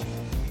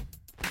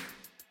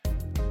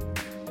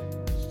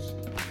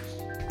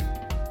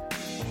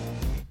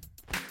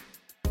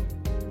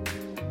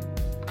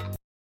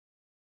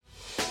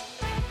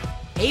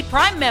 Hey,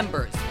 Prime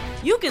members,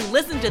 you can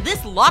listen to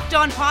this Locked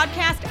On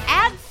podcast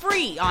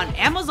ad-free on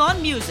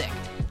Amazon Music.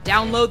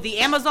 Download the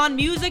Amazon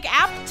Music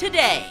app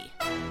today.